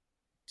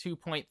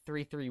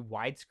 2.33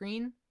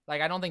 widescreen.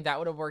 Like I don't think that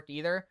would have worked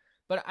either.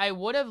 But I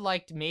would have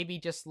liked maybe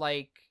just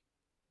like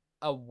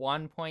a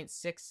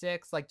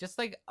 1.66, like just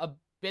like a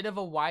bit of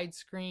a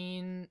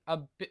widescreen,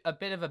 a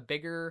bit of a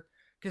bigger,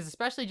 because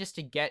especially just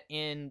to get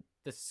in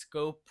the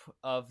scope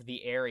of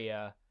the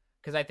area,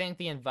 because I think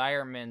the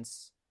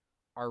environments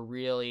are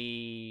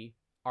really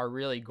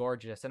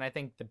gorgeous. And I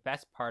think the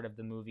best part of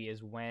the movie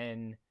is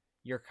when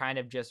you're kind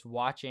of just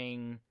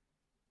watching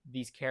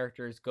these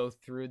characters go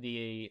through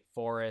the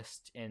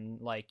forest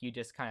and like you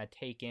just kind of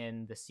take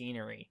in the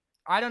scenery.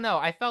 I don't know.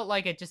 I felt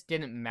like it just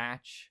didn't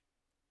match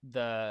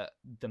the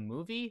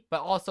movie, but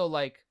also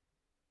like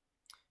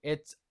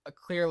it's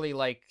clearly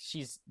like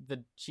she's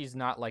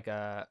not like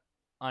a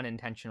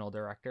unintentional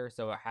director,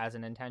 so it has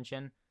an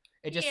intention.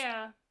 It just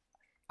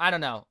I don't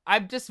know.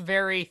 I'm just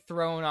very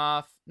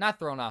not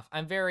thrown off.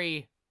 I'm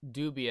very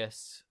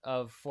dubious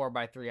of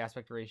 4:3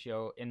 aspect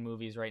ratio in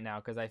movies right now,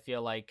 because I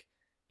feel like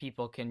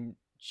people can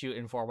shoot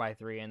in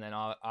 4:3 and then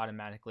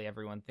automatically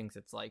everyone thinks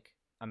it's like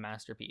a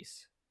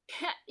masterpiece.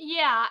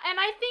 Yeah, and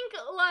I think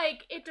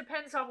like it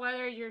depends on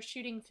whether you're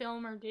shooting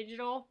film or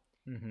digital,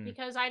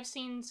 because I've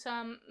seen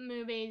some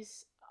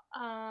movies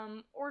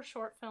or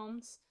short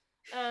films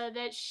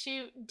that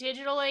shoot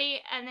digitally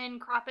and then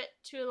crop it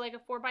to like a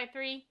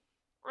 4:3,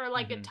 or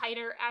like a Mm-hmm.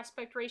 tighter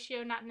aspect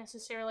ratio, not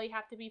necessarily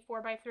have to be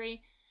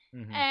 4:3.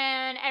 Mm-hmm.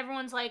 And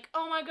everyone's like,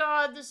 "Oh my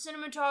god, the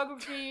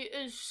cinematography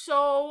is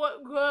so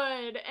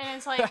good," and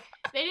it's like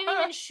they didn't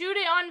even shoot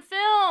it on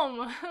film.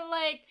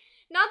 Like,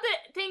 not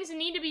that things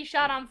need to be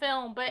shot on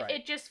film, but Right.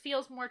 it just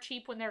feels more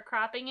cheap when they're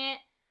cropping it.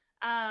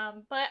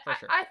 But For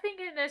sure. I think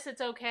in this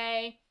it's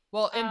okay.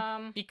 Well, and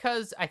Um,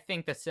 because I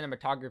think the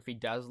cinematography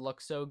does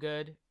look so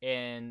good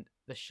and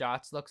the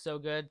shots look so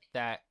good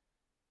that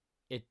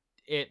it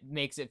it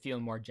makes it feel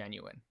more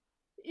genuine.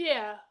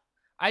 yeah,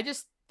 I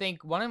just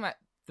think one of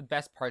the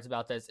best parts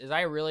about this is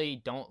I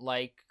really don't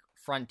like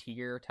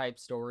frontier type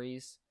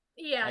stories.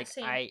 yeah, Like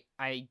same.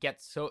 I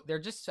get so they're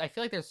just I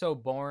feel like they're so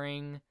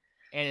boring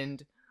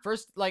and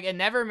first like it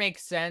never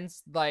makes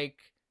sense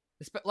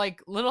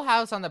like Little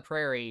House on the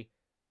Prairie.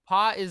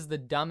 Pa is the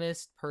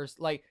dumbest person.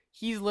 Like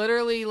he's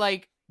literally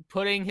like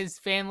putting his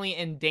family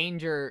in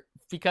danger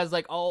because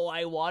like oh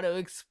I want to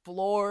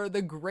explore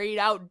the great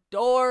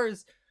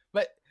outdoors.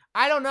 But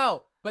I don't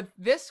know. But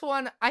this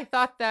one I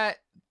thought that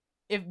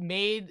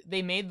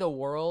they made the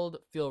world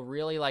feel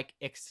really like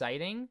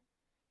exciting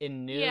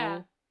and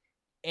Yeah, new,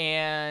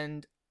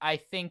 and I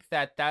think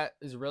that that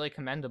is really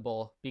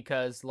commendable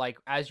because like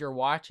as you're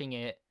watching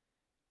it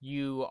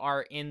you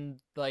are in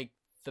like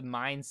the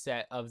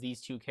mindset of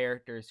these two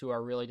characters who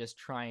are really just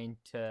trying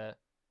to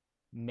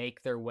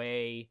make their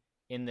way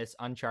in this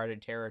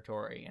uncharted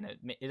territory, and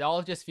it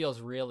all just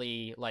feels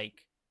really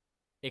like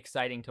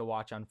exciting to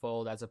watch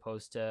unfold as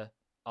opposed to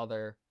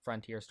other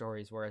frontier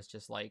stories where it's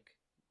just like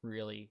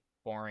really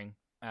boring.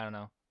 I don't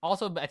know.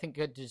 Also, I think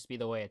it could just be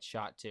the way it's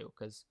shot too,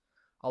 because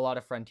a lot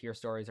of frontier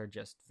stories are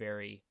just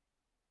very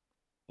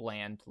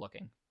bland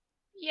looking.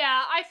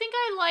 yeah. I think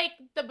I like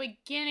the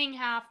beginning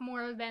half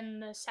more than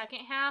the second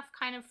half,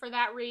 kind of for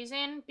that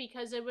reason,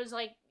 because it was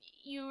like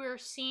you were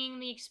seeing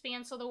the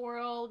expanse of the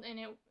world and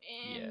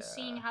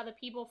seeing Yeah. how the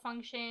people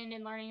function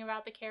and learning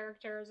about the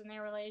characters and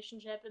their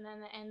relationship, and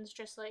then the end's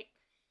just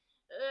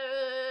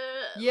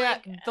Yeah,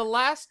 like the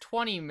last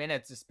 20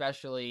 minutes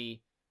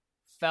especially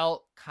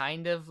felt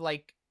kind of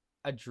like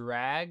a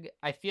drag.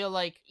 I feel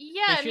like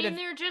yeah, they I should mean have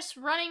they're just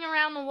running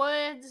around the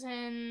woods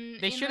and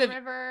they in should the have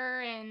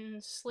river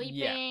and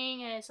yeah,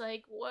 sleeping, and it's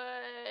like,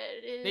 what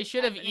they is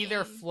should have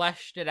either happening?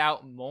 fleshed it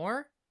out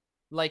more,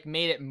 like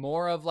made it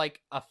more of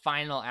like a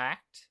final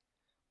act,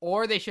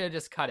 or they should have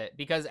just cut it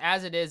because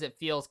as it is, it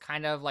feels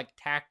kind of like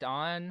tacked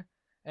on,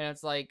 and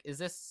it's like, is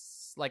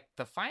this like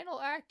the final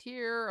act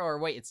here, or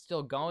wait, it's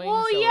still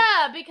going? Well, So it,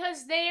 yeah,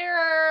 because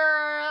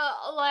they're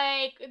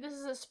like, this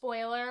is a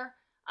spoiler.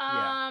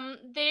 yeah,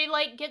 They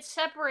like get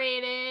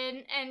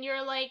separated, and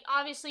you're like,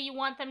 obviously you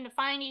want them to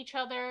find each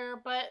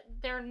other, but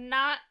they're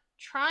not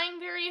trying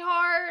very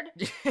hard.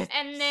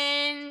 And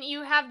then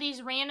you have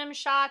these random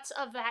shots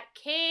of that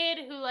kid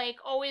who like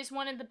always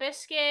wanted the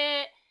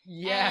biscuit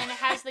yeah, and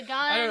has the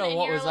I don't gun, know and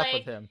what you're was up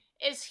with like, him.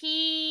 is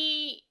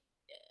he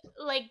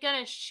like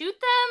gonna shoot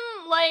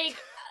them? Like,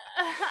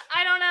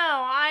 I don't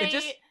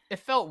know. It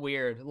felt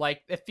weird.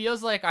 Like it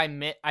feels like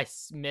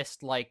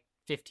missed like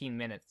 15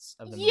 minutes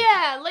of the movie.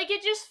 Yeah, like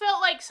it just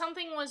felt like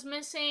something was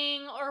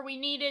missing or we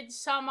needed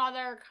some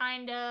other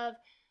kind of.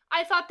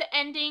 I thought the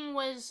ending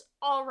was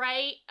all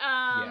right,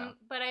 Yeah.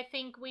 but I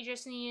think we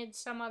just needed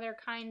some other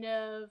kind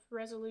of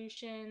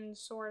resolution,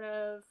 sort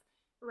of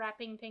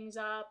wrapping things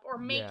up or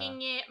Yeah.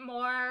 making it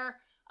more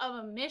of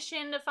a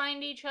mission to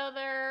find each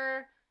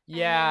other,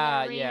 and then they're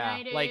Yeah.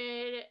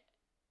 reunited.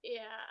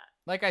 Yeah,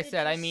 Like I it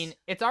said, I mean, just.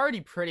 it's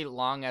already pretty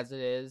long as it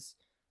is,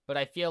 but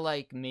I feel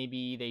like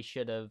maybe they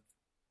should have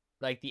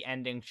like the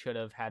ending should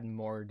have had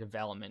more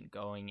development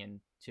going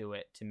into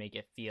it to make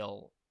it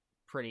feel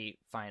pretty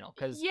final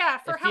cuz Yeah,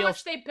 for it how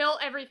much feels they built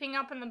everything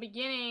up in the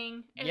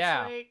beginning, it's yeah.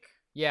 like,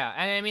 Yeah,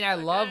 and I mean, I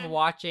love okay.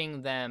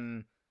 watching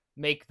them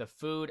make the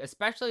food,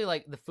 especially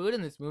like the food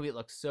in this movie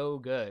looks so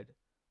good.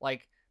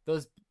 Like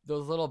those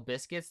little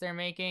biscuits they're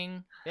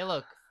making, they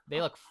look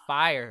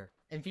fire,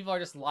 and people are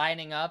just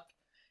lining up.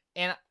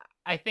 And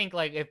I think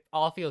like it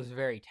all feels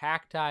very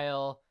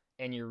tactile,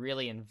 and you're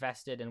really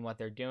invested in what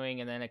they're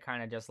doing, and then it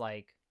kind of just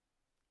like,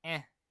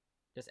 eh,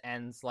 just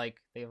ends like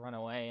they run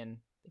away and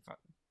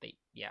they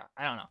yeah,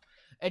 I don't know.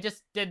 It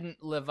just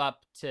didn't live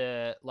up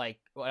to like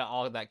what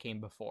all that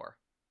came before.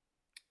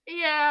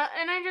 Yeah,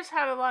 and I just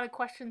had a lot of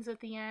questions at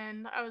the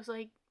end. I was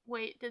like,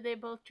 wait, did they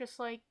both just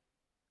like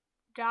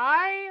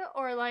die?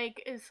 Or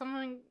like, is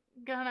someone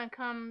gonna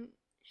come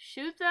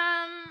shoot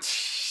them?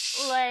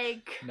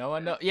 Like, No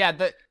one know. Yeah,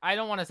 the I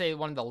don't want to say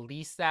one of the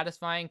least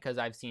satisfying because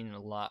I've seen a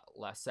lot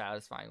less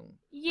satisfying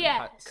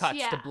yes,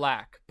 cuts to yeah,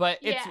 black, but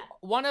it's yeah.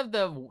 one of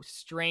the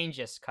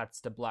strangest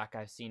cuts to black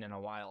I've seen in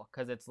a while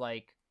because it's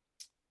like,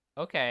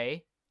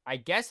 okay, I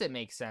guess it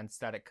makes sense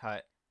that it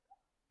cut,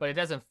 but it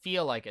doesn't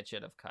feel like it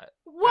should have cut.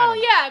 I Well, don't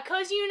know. yeah,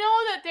 because you know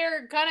that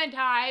they're gonna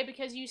die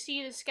because you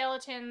see the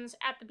skeletons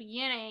at the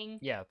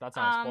beginning Yeah, that's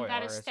not a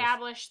that spoiler. It's just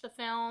establish the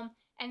film.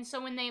 And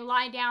so when they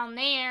lie down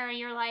there,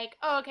 you're like,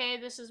 oh, okay,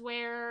 this is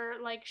where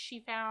like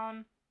she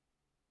found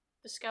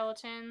the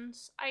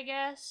skeletons, I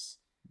guess.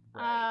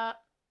 right. Uh,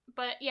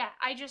 but yeah,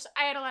 I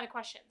had a lot of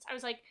questions. I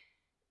was like,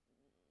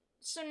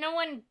 so no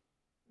one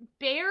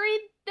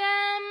buried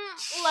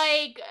them.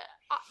 Like,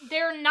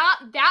 they're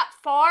not that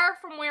far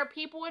from where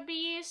people would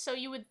be, so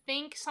you would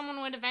think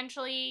someone would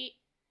eventually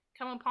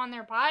come upon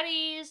their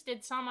bodies.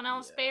 Did someone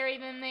else bury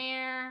them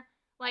there?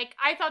 Like,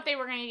 I thought they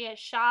were gonna get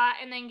shot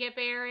and then get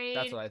buried.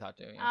 That's what I thought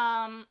too.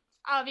 Yeah.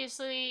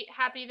 Obviously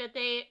happy that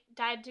they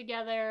died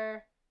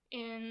together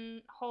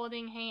in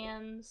holding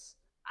hands.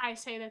 I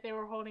say that they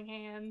were holding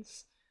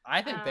hands.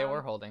 I think they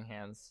were holding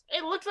hands.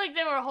 It looked like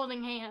they were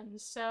holding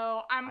hands,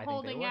 so I'm I think they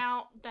holding were.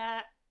 out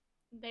that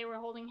they were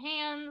holding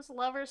hands,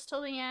 lovers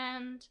till the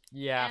end.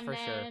 Yeah, and for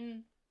sure.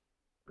 then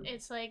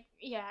it's like,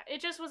 yeah,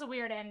 it just was a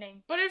weird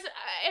ending. But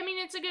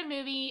it's a good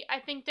movie. I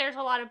think there's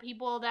a lot of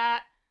people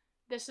that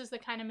this is the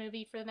kind of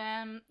movie for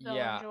them. They'll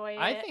enjoy it.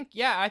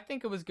 I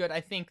think it was good.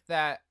 I think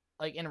that,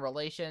 like, in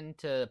relation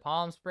to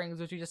Palm Springs,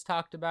 which we just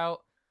talked about,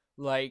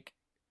 like,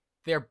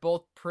 they're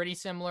both pretty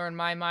similar in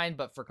my mind,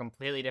 but for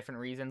completely different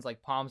reasons.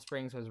 Like, Palm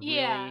Springs was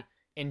really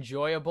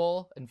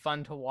enjoyable and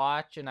fun to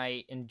watch, and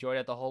I enjoyed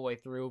it the whole way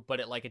through, but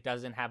it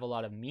doesn't have a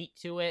lot of meat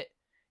to it,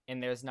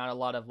 and there's not a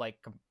lot of, like,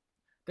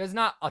 there's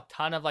not a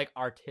ton of, like,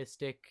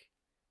 artistic,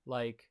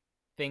 like,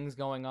 things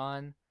going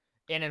on.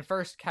 And in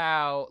First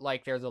Cow,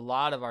 like, there's a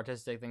lot of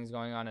artistic things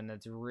going on, and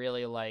it's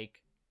really,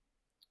 like,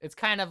 it's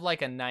kind of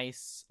like a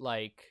nice,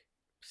 like,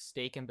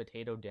 steak and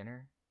potato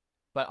dinner,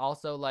 but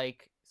also,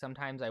 like,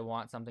 sometimes I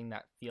want something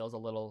that feels a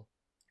little,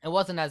 it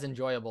wasn't as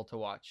enjoyable to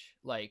watch.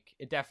 Like,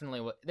 it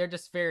definitely they're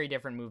just very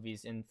different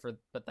movies,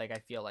 but like, I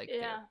feel like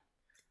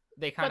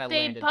they kind of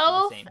landed to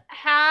the same. But they both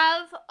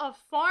have a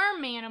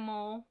farm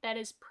animal that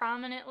is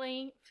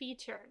prominently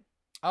featured.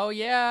 Oh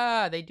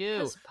yeah, they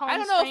do. I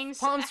don't know if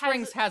Palm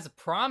Springs has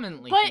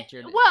prominently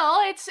featured.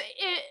 Well, it's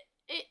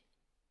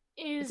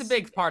a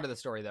big part of the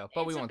story, though.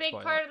 But we won't spoil it. It's a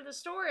big part of the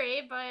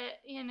story,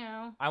 but you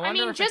know, I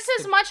mean, just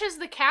as much as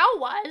the cow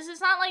was. It's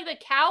not like the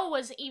cow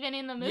was even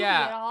in the movie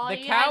at all.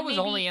 The cow was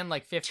only in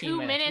like 15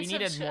 minutes. We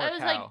needed more cow. It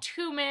was like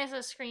 2 minutes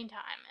of screen time.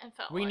 It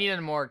felt we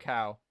needed more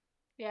cow.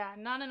 Yeah,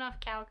 not enough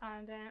cow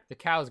content. The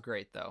cow's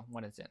great though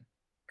when it's in.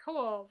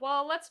 Cool.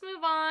 Well, let's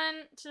move on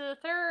to the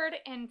third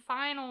and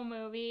final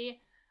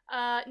movie.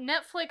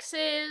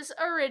 Netflix's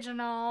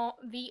original,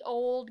 The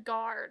Old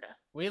Guard.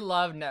 We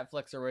love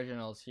Netflix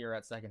originals here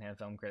at Secondhand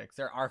Film Critics.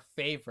 They're our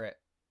favorite.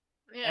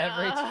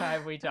 Every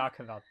time we talk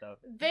about them.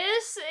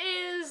 This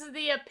is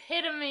the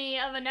epitome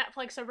of a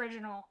Netflix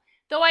original.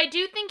 Though I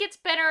do think it's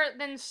better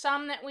than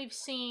some that we've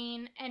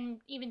seen and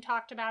even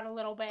talked about a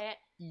little bit.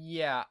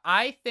 Yeah,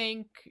 I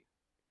think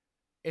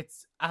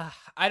it's...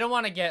 I don't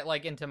want to get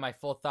like into my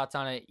full thoughts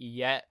on it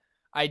yet.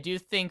 I do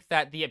think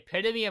that the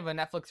epitome of a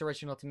Netflix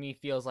original to me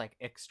feels like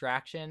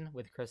Extraction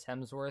with Chris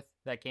Hemsworth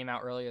that came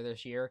out earlier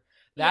this year.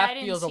 That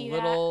feels a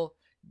little...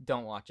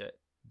 Don't watch it.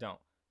 Don't.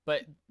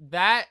 But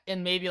that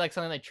and maybe like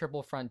something like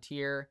Triple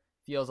Frontier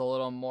feels a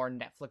little more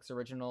Netflix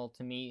original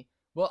to me.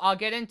 Well, I'll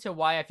get into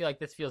why I feel like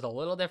this feels a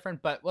little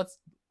different, but let's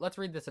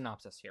read the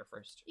synopsis here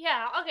first.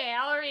 Yeah, okay,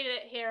 I'll read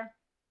it here.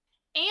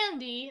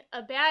 Andy,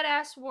 a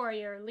badass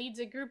warrior, leads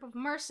a group of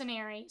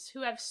mercenaries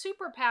who have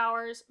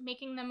superpowers,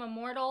 making them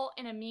immortal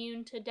and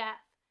immune to death.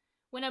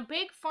 When a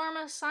big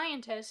pharma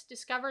scientist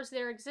discovers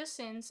their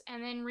existence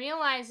and then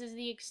realizes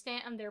the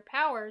extent of their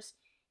powers,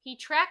 he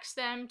tracks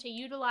them to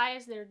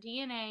utilize their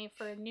DNA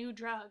for a new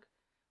drug.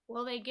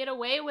 Will they get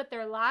away with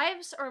their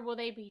lives, or will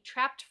they be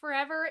trapped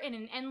forever in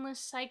an endless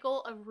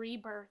cycle of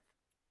rebirth?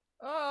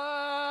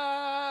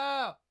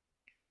 Oh!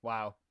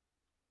 Wow.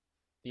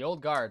 The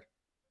Old Guard.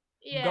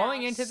 Yes.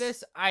 Going into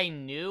this, I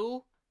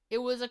knew it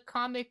was a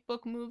comic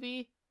book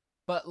movie,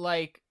 but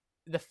like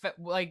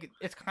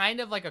it's kind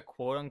of like a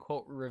quote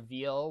unquote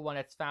reveal when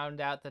it's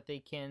found out that they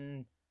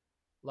can,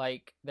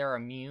 like, they're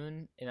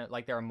immune and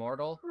like they're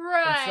immortal.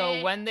 Right. And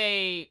so when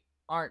they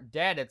aren't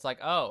dead, it's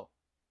like, oh,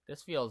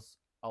 this feels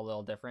a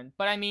little different.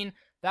 But I mean,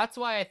 that's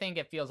why I think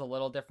it feels a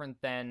little different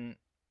than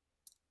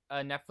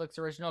a Netflix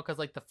original, because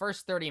like the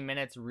first 30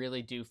 minutes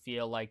really do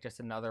feel like just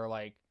another,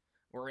 like,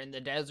 we're in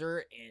the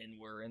desert and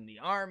we're in the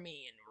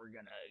army and we're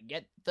gonna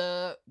get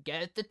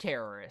the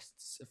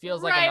terrorists. It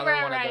feels like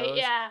another one of those.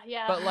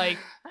 Yeah. But like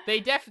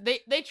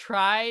they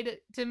tried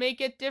to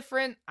make it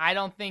different. I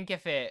don't think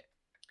if it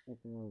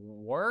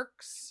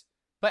works,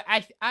 but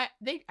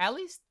they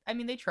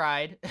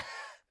tried.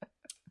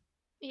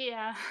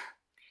 Yeah.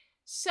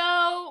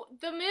 So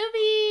the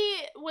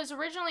movie was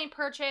originally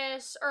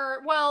purchased,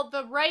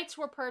 the rights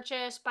were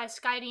purchased by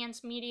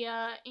Skydance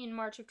Media in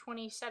March of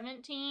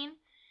 2017.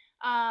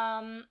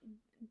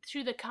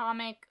 To the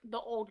comic The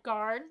Old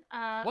Guard.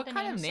 What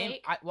kind of name?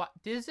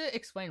 Does it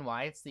explain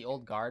why it's The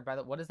Old Guard?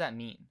 What does that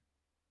mean?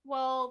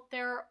 Well,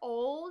 they're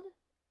old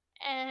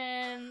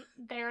and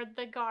they're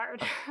the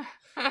guard.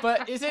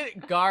 But is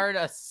it guard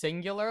a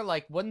singular?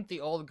 Like, wouldn't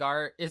the Old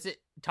Guard... Is it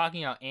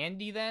talking about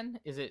Andy then?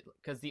 Is it...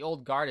 Because the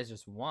Old Guard is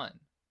just one.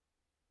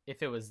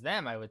 If it was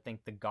them, I would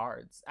think the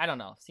guards. I don't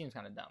know. Seems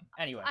kind of dumb.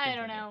 Anyway. I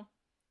don't know.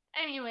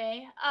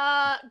 Anyway,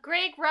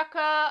 Greg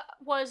Rucka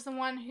was the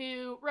one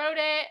who wrote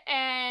it,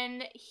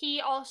 and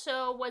he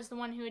also was the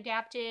one who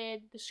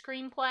adapted the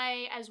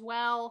screenplay as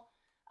well.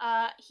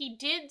 He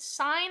did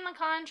sign the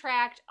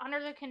contract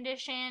under the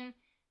condition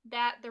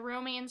that the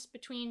romance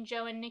between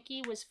Joe and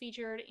Nikki was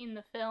featured in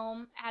the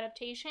film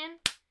adaptation,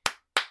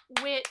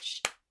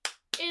 which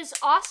is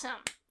awesome.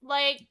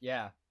 Like,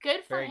 Yeah,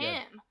 good for very good.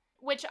 him.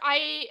 Which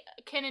I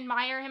can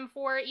admire him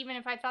for, even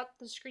if I thought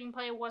the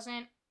screenplay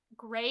wasn't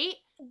great.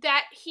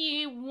 That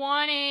he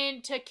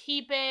wanted to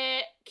keep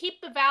the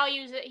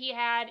values that he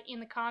had in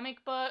the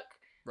comic book.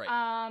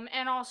 Right.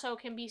 And also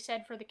can be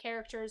said for the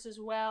characters as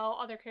well,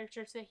 other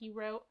characters that he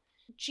wrote.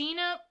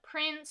 Gina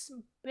Prince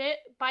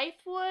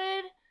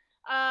Bythewood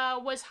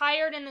was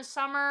hired in the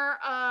summer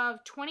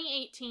of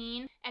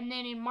 2018, and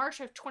then in March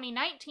of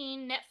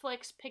 2019,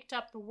 Netflix picked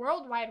up the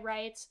worldwide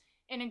rights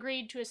and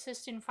agreed to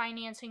assist in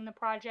financing the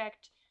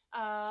project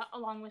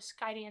along with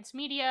Skydance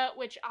Media,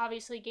 which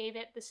obviously gave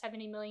it the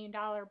 $70 million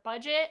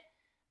budget,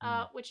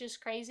 which is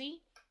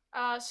crazy.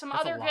 Some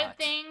That's other a good lot.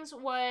 things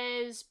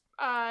was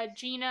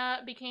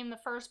Gina became the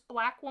first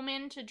Black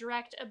woman to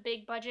direct a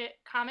big budget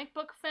comic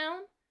book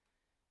film,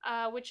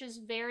 which is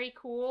very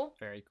cool.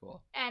 Very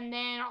cool. And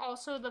then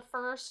also the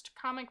first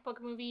comic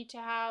book movie to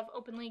have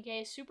openly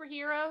gay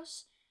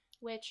superheroes,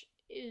 which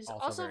is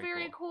also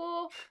very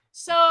cool.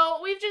 So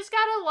we've just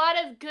got a lot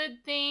of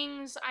good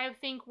things, I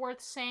think,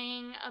 worth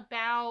saying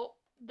about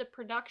the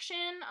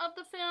production of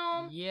the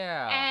film.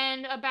 Yeah.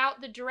 And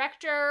about the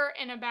director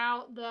and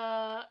about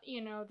the,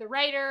 the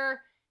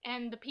writer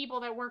and the people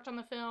that worked on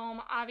the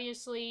film.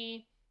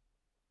 Obviously,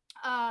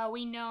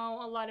 we know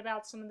a lot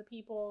about some of the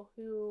people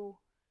who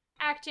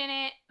act in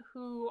it,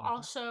 who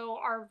also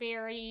are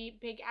very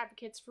big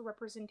advocates for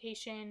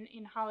representation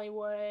in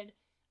Hollywood,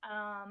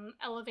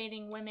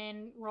 elevating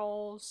women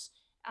roles,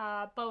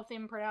 both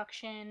in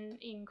production,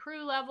 in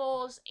crew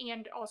levels,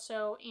 and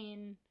also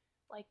in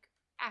like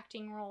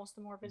acting roles,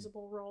 the more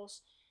visible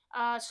roles.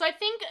 So I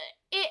think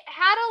it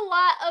had a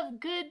lot of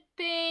good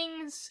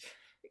things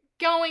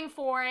going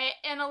for it,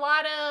 and a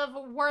lot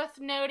of worth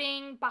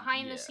noting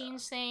behind the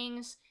scenes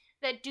things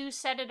that do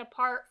set it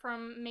apart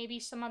from maybe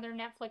some other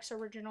Netflix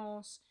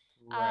originals.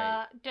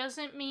 Right.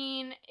 Doesn't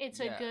mean it's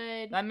a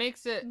good that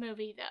makes it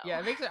movie though. Yeah,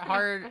 it makes it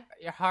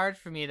hard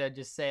for me to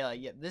just say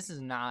like, yeah, this is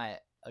not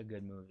a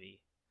good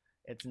movie.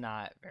 It's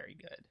not very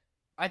good.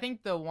 I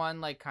think the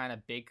one like kind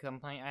of big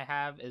complaint I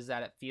have is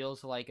that it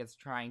feels like it's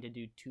trying to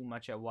do too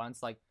much at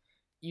once. Like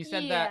you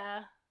said that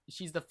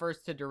she's the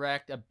first to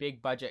direct a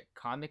big budget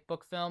comic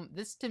book film.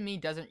 This to me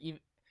doesn't even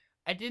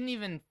I didn't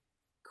even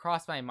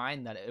cross my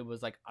mind that it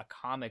was like a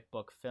comic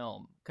book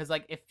film, because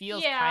like it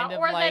feels kind of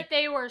or like that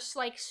they were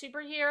like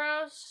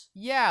superheroes.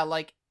 Yeah,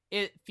 like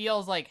it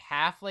feels like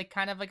half like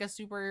kind of like a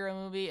superhero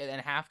movie and then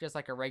half just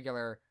like a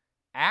regular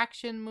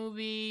action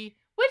movie.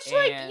 Which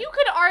like you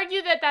could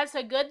argue that that's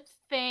a good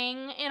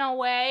thing in a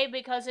way,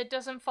 because it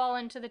doesn't fall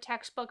into the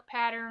textbook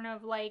pattern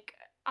of like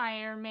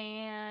Iron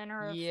Man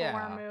or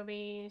Thor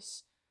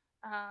movies.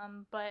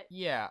 But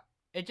yeah,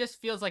 it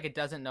just feels like it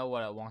doesn't know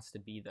what it wants to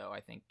be, though,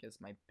 I think is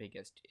my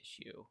biggest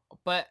issue.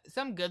 But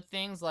some good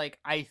things, like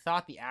I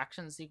thought the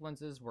action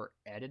sequences were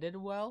edited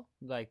well,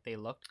 like they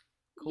looked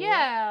cool.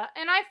 Yeah,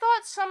 and I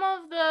thought some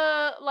of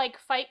the like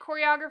fight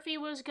choreography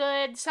was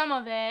good, some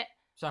of it.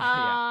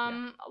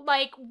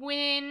 Like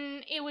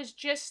when it was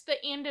just the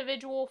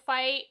individual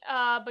fight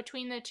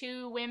between the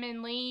two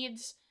women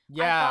leads.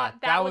 Yeah, I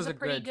thought that was a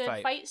pretty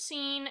good fight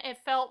scene. It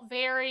felt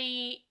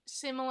very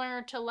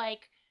similar to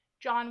like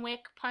John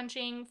Wick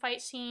punching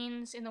fight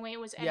scenes in the way it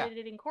was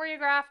edited and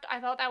choreographed. I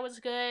thought that was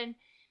good.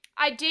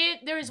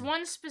 There was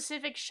one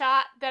specific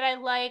shot that I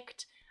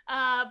liked,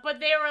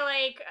 but they were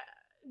like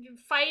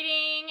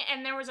fighting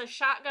and there was a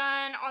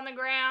shotgun on the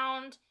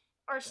ground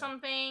or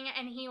something,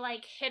 and he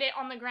like hit it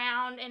on the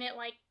ground and it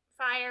like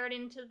fired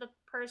into the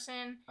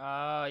person.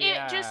 Oh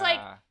yeah. It just like,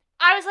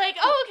 I was like,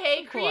 oh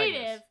okay,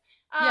 creative.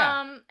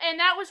 And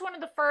that was one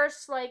of the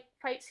first like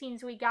fight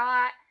scenes we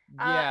got.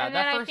 And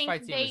then I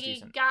think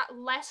they got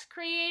less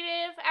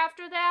creative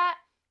after that.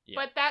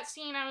 But that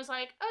scene, I was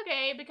like,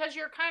 okay, because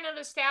you're kind of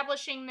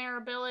establishing their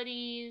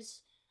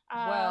abilities.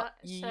 Yeah.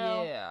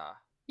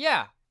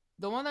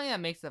 The one thing that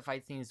makes the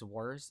fight scenes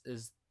worse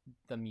is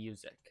the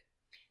music.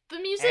 The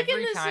music in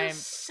this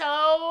is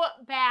so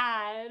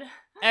bad.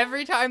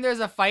 Every time there's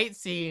a fight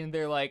scene,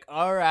 they're like,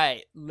 all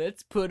right,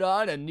 let's put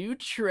on a new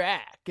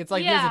track. It's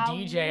like there's a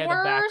DJ in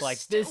the back like,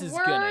 this is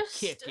gonna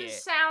kick it.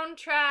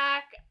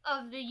 Soundtrack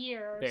of the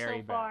year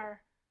so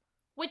far.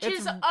 Which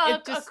is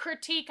a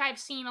critique I've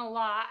seen a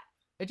lot.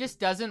 It just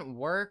doesn't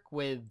work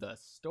with the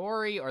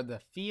story or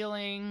the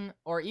feeling,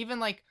 or even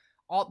like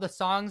all the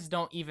songs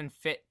don't even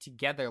fit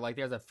together. Like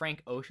there's a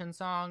Frank Ocean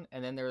song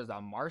and then there's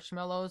a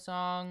Marshmello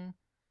song.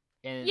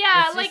 And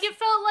like it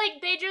felt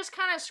like they just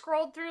kind of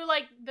scrolled through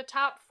like the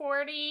top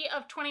 40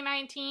 of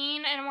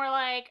 2019 and were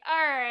like,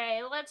 all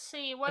right, let's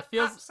see what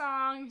pop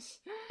songs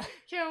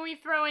can we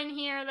throw in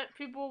here that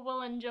people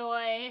will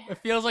enjoy. It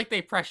feels like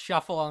they press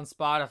shuffle on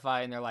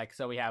Spotify and they're like,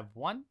 so we have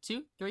 1,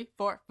 2, 3,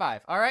 4,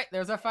 5. All right,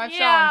 there's our 5 songs.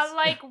 Yeah,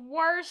 like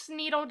worst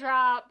needle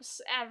drops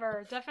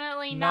ever.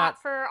 Definitely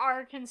not for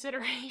our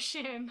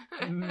consideration.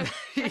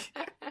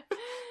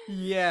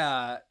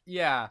 Yeah.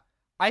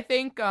 I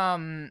think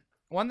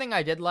one thing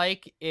I did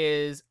like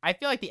is I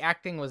feel like the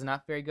acting was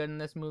not very good in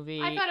this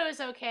movie. I thought it was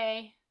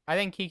okay. I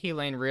think Kiki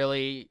Lane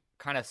really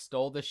kind of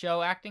stole the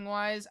show acting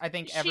wise. I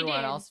think She everyone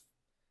did. else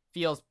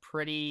feels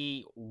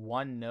pretty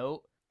one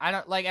note. I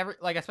don't like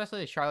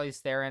especially Charlize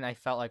Theron. I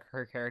felt like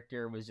her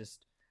character was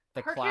just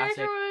the Her classic.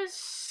 character was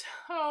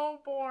so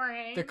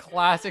boring. The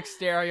classic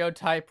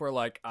stereotype where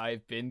like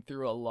I've been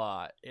through a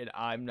lot and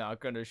I'm not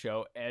gonna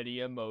show any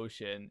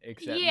emotion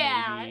except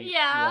maybe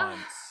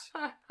once.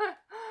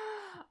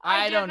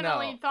 I don't know.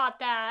 definitely thought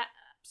that.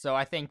 So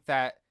I think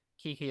that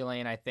Kiki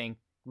Lane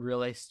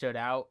really stood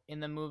out in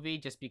the movie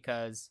just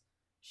because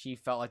she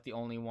felt like the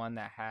only one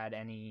that had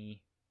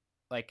any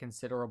like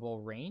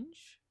considerable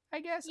range,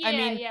 I guess. Yeah, I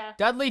mean, yeah.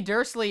 Dudley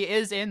Dursley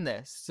is in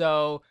this,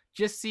 so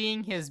just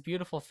seeing his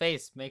beautiful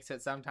face makes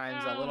it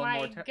sometimes a little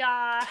more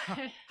God.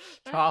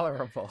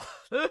 tolerable.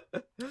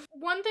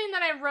 One thing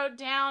that I wrote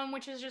down,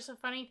 which is just a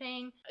funny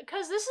thing,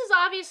 because this is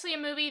obviously a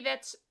movie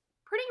that's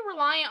pretty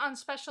reliant on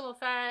special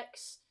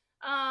effects.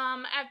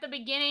 At the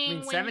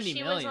beginning, when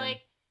she was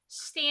like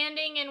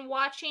standing and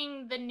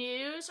watching the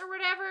news or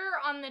whatever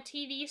on the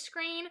TV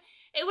screen,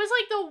 it was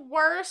like the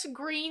worst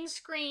green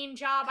screen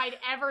job I'd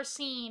ever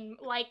seen.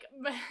 Like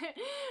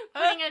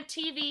putting a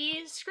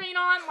TV screen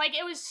on, like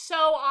it was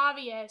so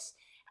obvious.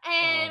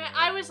 And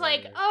I was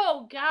like,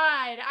 oh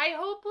god, I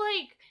hope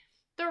like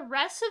the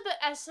rest of the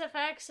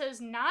SFX is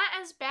not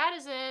as bad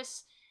as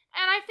this.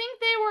 And I think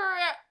they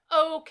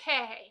were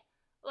okay.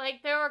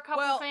 Like there were a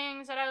couple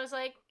things that I was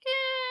like,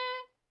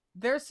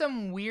 There's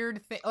some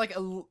weird thing,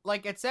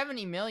 like it's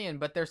 70 million,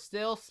 but there's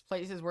still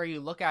places where you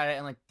look at it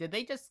and like, did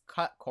they just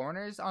cut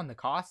corners on the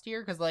cost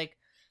here? Because like,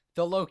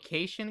 the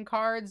location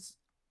cards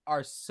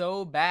are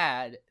so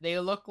bad. They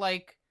look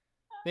like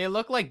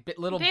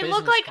little. They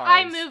look like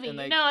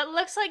iMovie. No, it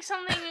looks like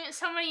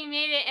somebody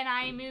made it in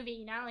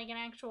iMovie, not like an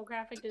actual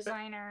graphic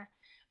designer.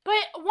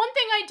 But one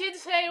thing I did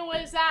say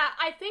was that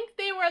I think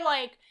they were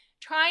like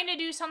trying to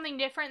do something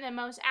different than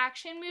most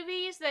action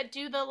movies that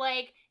do the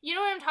like, you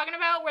know what I'm talking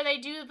about, where they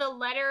do the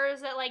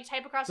letters that like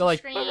type across the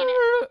screen.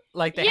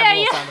 Like they have a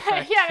little sound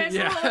effect.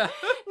 Yeah.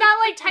 Not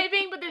like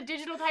typing, but the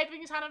digital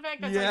typing sound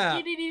effect. That's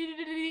like.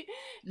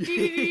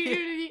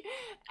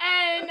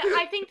 And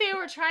I think they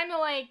were trying to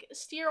like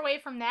steer away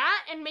from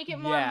that and make it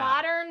more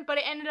modern, but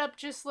it ended up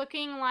just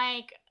looking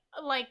like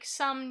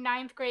some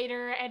 9th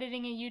grader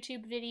editing a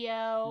YouTube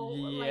video.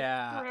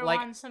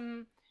 Like on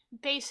some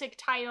basic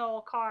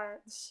title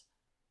cards.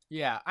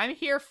 Yeah, I'm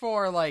here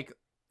for like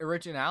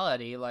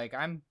originality. Like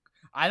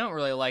I don't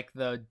really like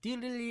I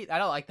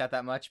don't like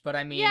that much, but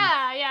I mean,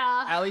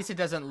 yeah. At least it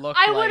doesn't look.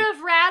 I would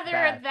have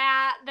rather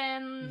that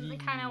than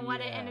kind of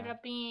what it ended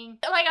up being.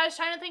 Like I was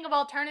trying to think of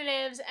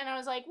alternatives, and I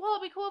was like, well,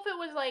 it'd be cool if it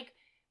was like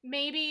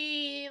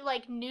maybe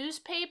like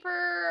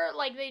newspaper,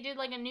 like they did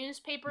like a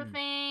newspaper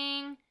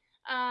thing.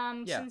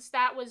 Since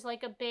that was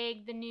like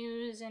the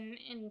news and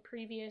in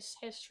previous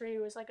history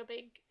was like a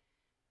big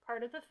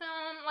part of the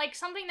film, like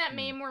something that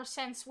made more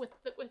sense with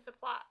the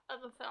plot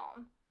of the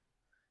film.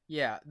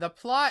 Yeah, the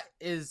plot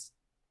is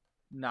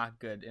not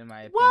good in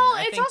my opinion. Well,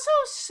 it's also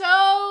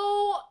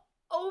so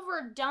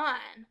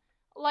overdone.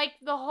 Like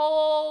the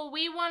whole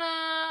we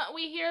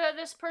hear that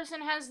this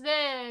person has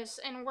this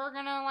and we're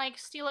gonna like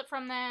steal it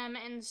from them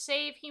and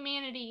save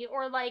humanity,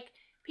 or like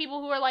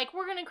people who are like,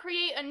 we're gonna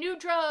create a new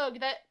drug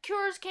that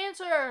cures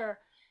cancer.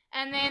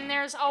 And then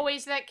there's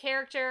always that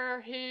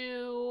character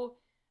who,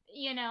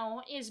 you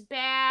know, is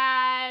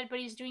bad, but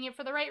he's doing it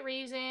for the right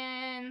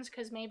reasons,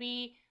 because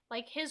maybe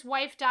like his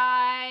wife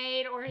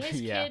died or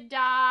his kid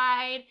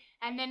died,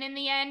 and then in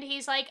the end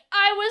he's like,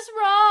 I was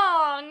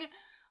wrong.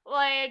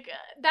 Like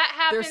that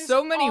happens. There's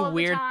so many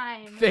weird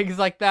things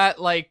like that.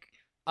 Like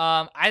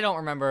I don't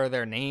remember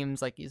their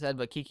names, like you said,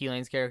 but Kiki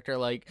Lane's character,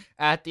 like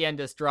at the end,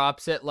 just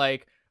drops it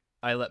like,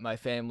 I let my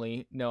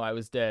family know I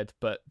was dead,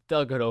 but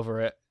they'll get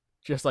over it,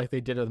 just like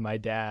they did with my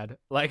dad.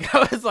 Like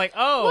I was like,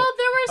 oh, well,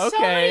 there were so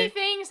many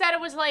things that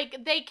it was like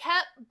they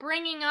kept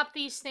bringing up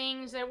these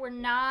things that were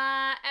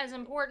not as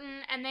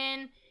important, and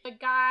then the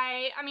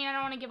guy, I mean, I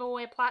don't want to give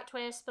away a plot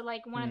twist, but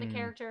like one of the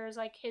characters,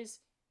 like his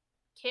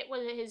kid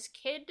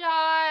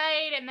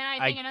died, and then I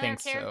think another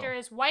character,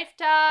 his wife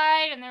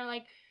died, and they're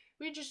like,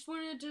 we just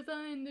wanted to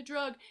find the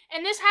drug.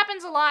 And this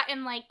happens a lot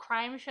in like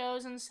crime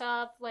shows and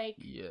stuff, like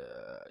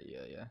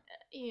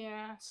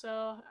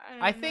so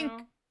I think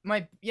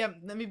my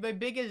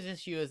biggest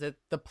issue is that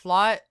the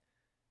plot,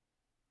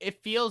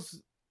 it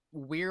feels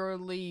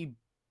weirdly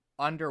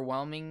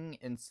underwhelming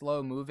and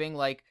slow moving.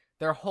 Like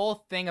their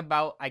whole thing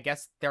about, I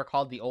guess they're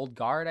called the Old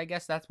Guard, I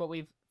guess that's what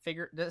we've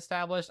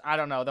established. I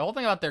don't know. The whole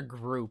thing about their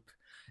group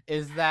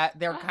is that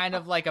they're kind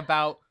of like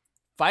about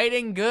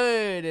fighting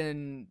good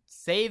and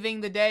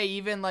saving the day,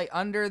 even like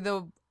under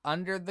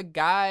the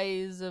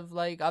guise of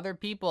like other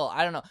people.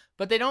 I don't know,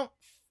 but they don't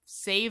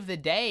save the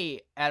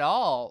day at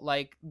all.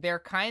 Like they're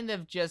kind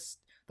of just,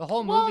 the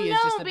whole movie is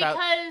just about,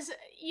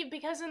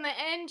 because in the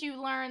end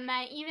you learn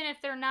that even if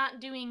they're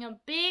not doing a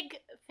big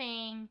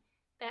thing,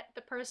 that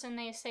the person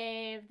they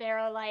save,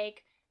 they're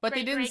like, but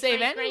they didn't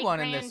save anyone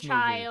in this movie.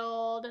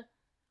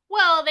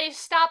 Well, they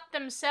stopped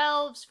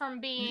themselves from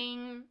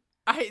being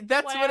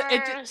That's what it.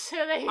 whatever,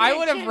 so they I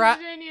would have.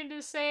 continued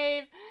to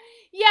save. I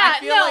Yeah,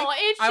 feel no, like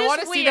it's I just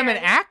want to see them in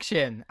weird.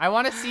 action. I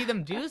want to see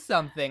them do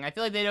something. I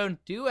feel like they don't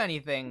do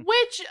anything,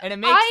 Which and it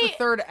makes the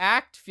third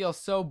act feel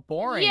so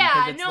boring.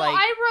 yeah, It's no, like,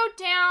 I wrote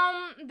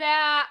down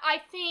that I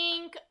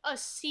think a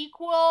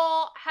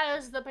sequel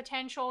has the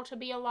potential to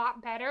be a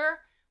lot better,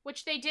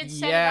 which they did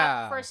set it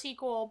up for yeah, a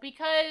sequel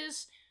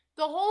because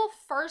the whole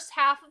first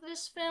half of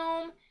this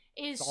film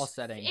is it's all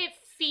setting. it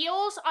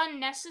feels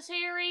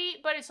unnecessary,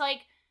 but it's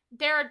like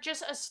they're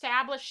just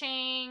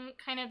establishing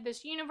kind of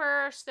this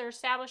universe, they're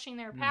establishing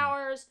their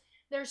powers.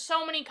 There's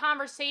so many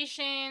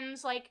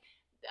conversations like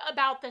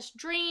about this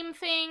dream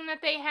thing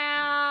that they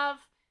have,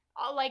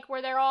 like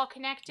where they're all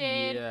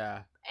connected.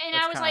 Yeah, And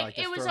that's I was kind of like, like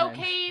it just was thrown in.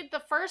 okay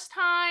the first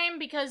time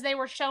because they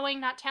were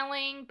showing, not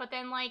telling, but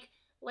then like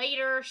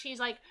later she's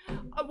like,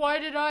 why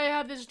did I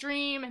have this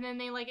dream? And then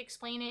they like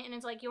explain it, and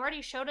it's like, you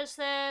already showed us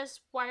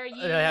this, why are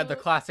you... They had the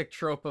classic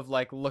trope of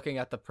like looking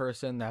at the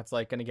person that's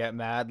like gonna get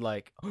mad,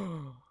 like,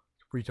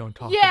 we don't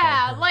talk about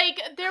Yeah, her. like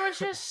there was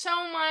just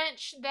so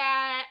much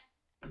that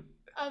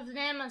of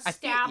them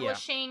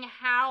establishing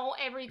how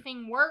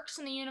everything works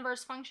and the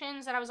universe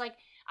functions that I was like,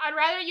 I'd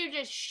rather you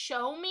just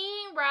show me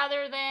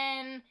rather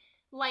than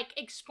like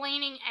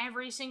explaining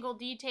every single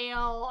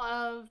detail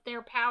of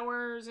their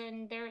powers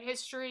and their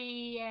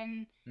history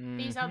and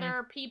these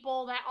other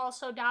people that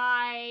also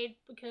died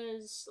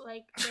because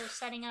like they're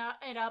setting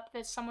it up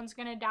that someone's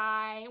gonna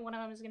die, one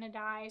of them is gonna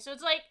die. So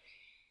it's like,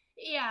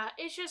 yeah,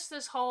 it's just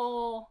this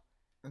whole...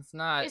 It's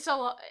not. It's a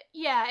lot.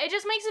 Yeah, it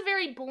just makes it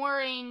very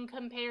boring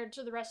compared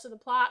to the rest of the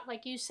plot.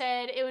 Like you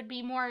said, it would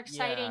be more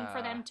exciting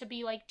for them to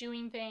be like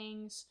doing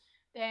things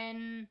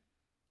than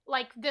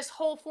like this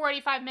whole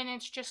 45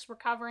 minutes just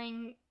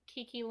recovering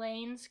Kiki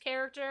Lane's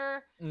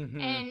character,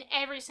 and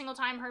every single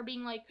time her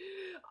being like,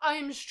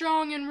 I'm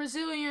strong and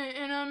resilient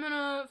and I'm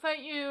gonna fight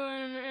you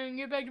and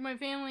get back to my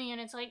family,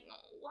 and it's like,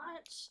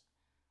 what?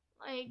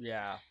 Like,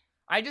 yeah,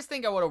 I just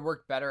think it would have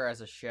worked better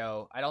as a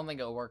show. I don't think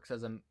it works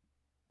as a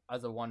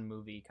one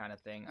movie kind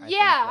of thing.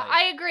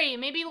 I agree.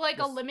 Maybe like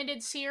a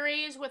limited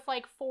series with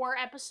like 4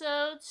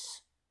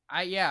 episodes.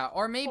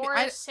 Or maybe 4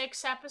 to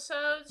 6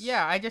 episodes.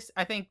 Yeah, I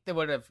think they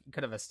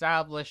could have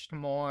established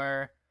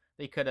more.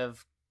 They could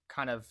have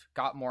kind of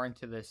got more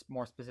into this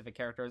more specific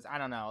characters. I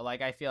don't know.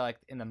 Like I feel like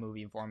in the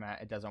movie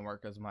format it doesn't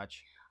work as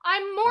much.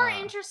 I'm more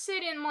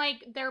interested in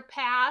like their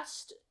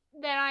past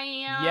than I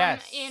am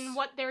in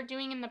what they're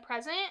doing in the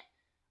present.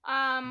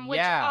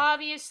 Which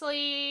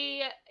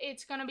obviously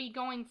it's gonna be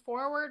going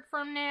forward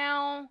from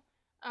now,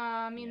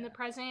 in the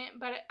present.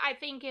 But I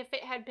think if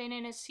it had been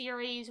in a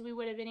series, we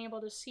would have been able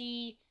to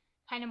see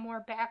kind of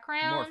more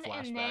background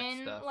and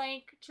then stuff.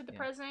 Like to the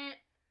present.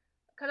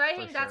 Because I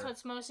think that's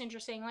what's most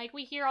interesting. Like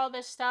we hear all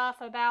this stuff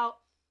about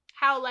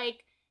how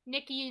like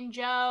Nikki and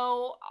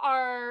Joe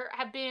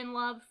have been in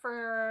love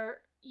for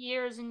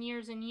years and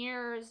years and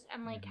years,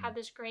 and like had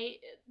this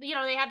great, they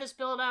had this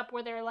build up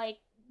where they're like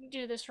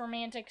do this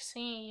romantic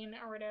scene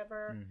or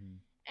whatever,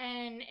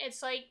 and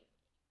it's like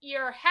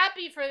you're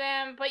happy for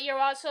them, but you're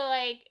also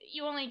like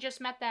you only just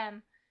met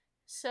them,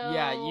 so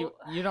yeah,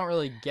 you don't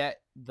really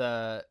get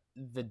the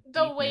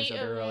deepness weight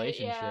of the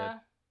relationship.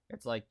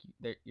 It's like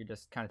you're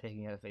just kind of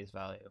taking it at face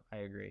value. I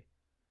agree.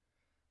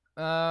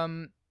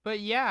 But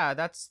yeah,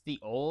 that's the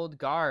Old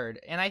Guard,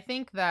 and I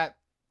think that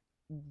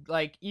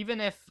like even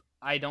if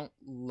I don't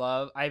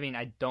love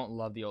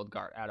the Old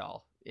Guard at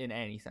all in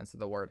any sense of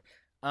the word.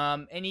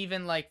 And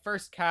even like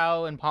First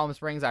Cow and Palm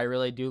Springs, I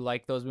really do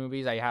like those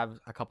movies. I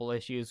have a couple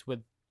issues with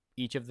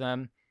each of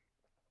them.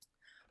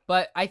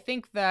 But I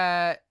think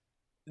that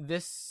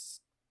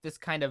this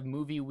kind of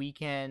movie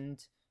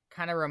weekend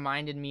kind of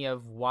reminded me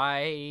of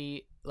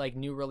why like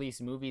new release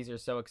movies are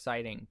so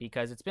exciting,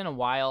 because it's been a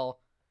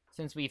while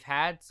since we've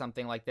had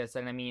something like this.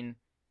 And I mean,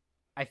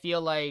 I feel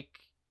like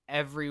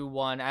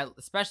everyone,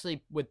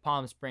 especially with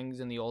Palm Springs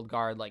and the Old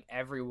Guard, like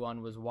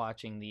everyone was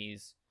watching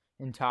these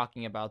and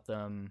talking about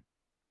them.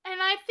 And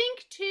I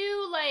think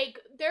too, like,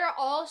 they're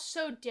all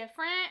so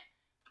different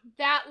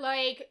that,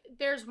 like,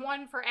 there's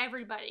one for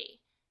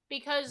everybody.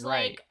 Because,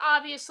 like,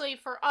 obviously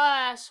for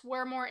us,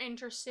 we're more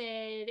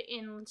interested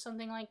in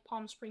something like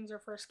Palm Springs or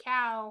First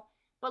Cow.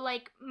 But,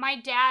 like,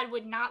 my dad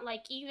would not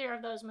like either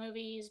of those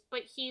movies,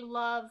 but he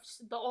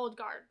loves the Old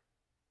Guard.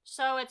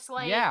 So it's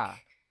like, I'm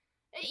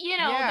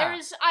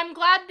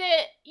glad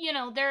that,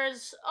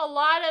 there's a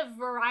lot of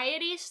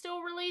variety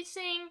still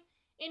releasing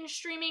in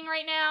streaming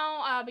right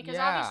now, because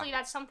obviously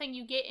that's something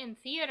you get in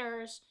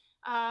theaters,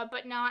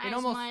 but not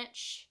as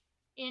much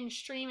in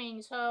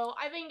streaming. So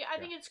I think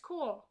it's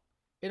cool.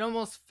 It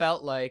almost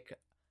felt like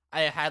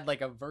I had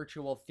like a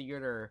virtual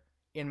theater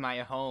in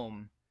my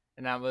home,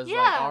 and I was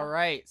like, all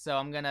right, so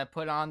I'm gonna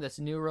put on this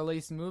new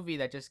release movie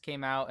that just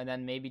came out, and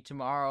then maybe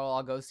tomorrow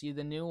I'll go see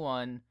the new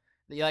one.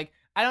 Like,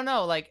 I don't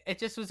know, like it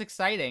just was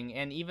exciting.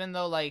 And even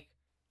though like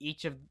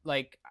each of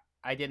like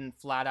I didn't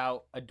flat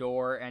out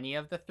adore any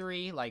of the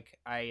 3. Like,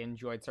 I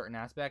enjoyed certain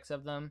aspects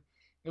of them.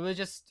 It was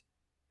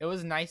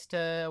nice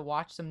to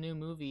watch some new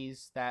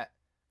movies that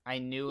I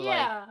knew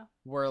Yeah.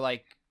 were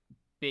like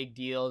big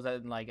deals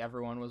and like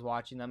everyone was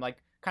watching them, like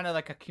kind of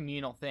like a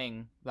communal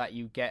thing that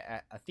you get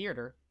at a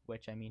theater,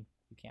 which I mean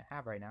you can't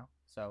have right now.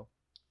 So,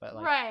 but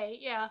like Right,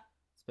 yeah.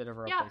 it's a bit of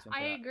a Yeah, replacement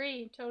I for that.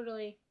 agree,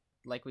 totally.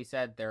 Like we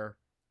said, they're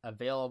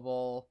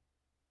available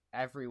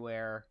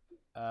everywhere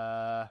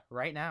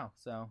right now,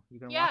 so you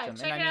can watch them.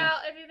 Check And I it mean, out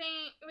if you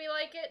think we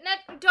like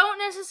it. Don't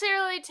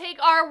necessarily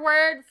take our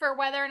word for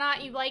whether or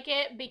not you like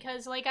it,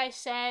 because like I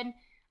said,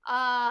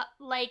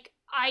 like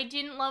I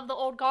didn't love the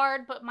Old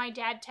Guard, but my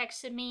dad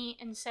texted me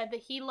and said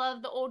that he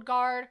loved the Old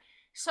Guard.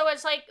 So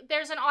it's like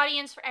there's an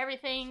audience for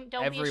everything.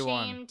 Don't be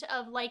Everyone. ashamed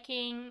of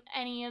liking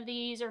any of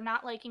these or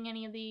not liking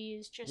any of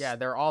these. Just yeah,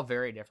 they're all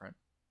very different.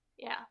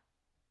 yeah.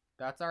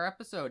 That's our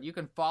episode. You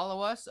can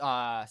follow us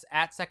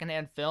at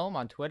Secondhand Film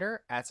on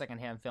Twitter, at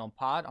Secondhand Film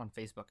Pod on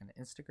Facebook and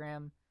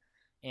Instagram.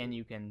 And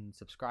you can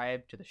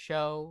subscribe to the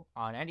show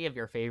on any of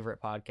your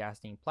favorite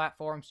podcasting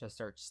platforms. Just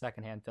search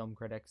Secondhand Film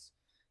Critics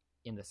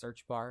in the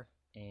search bar,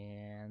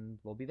 and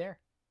we'll be there.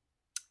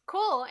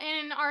 Cool.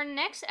 And our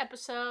next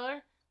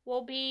episode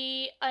will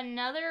be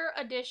another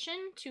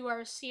addition to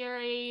our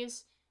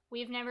series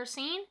We've Never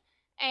Seen.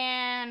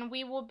 And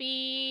we will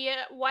be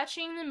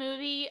watching the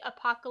movie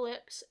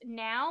Apocalypse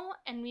Now.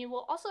 And we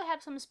will also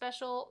have some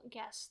special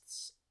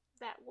guests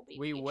that will be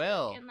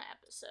featured in the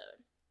episode.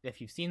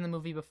 If you've seen the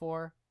movie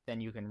before,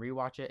 then you can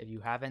rewatch it. If you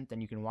haven't, then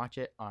you can watch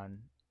it on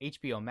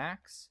HBO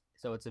Max.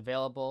 So it's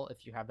available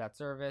if you have that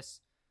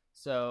service.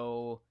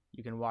 So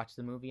you can watch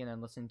the movie and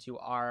then listen to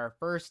our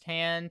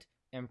first-hand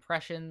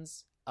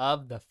impressions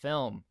of the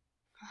film.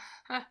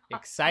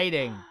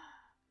 Exciting.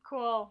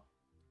 Cool.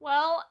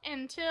 Well,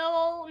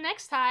 until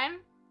next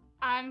time,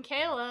 I'm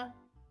Kayla.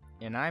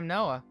 And I'm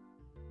Noah.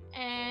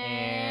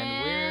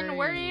 And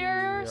we're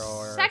your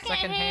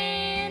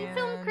secondhand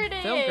film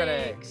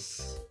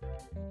critics.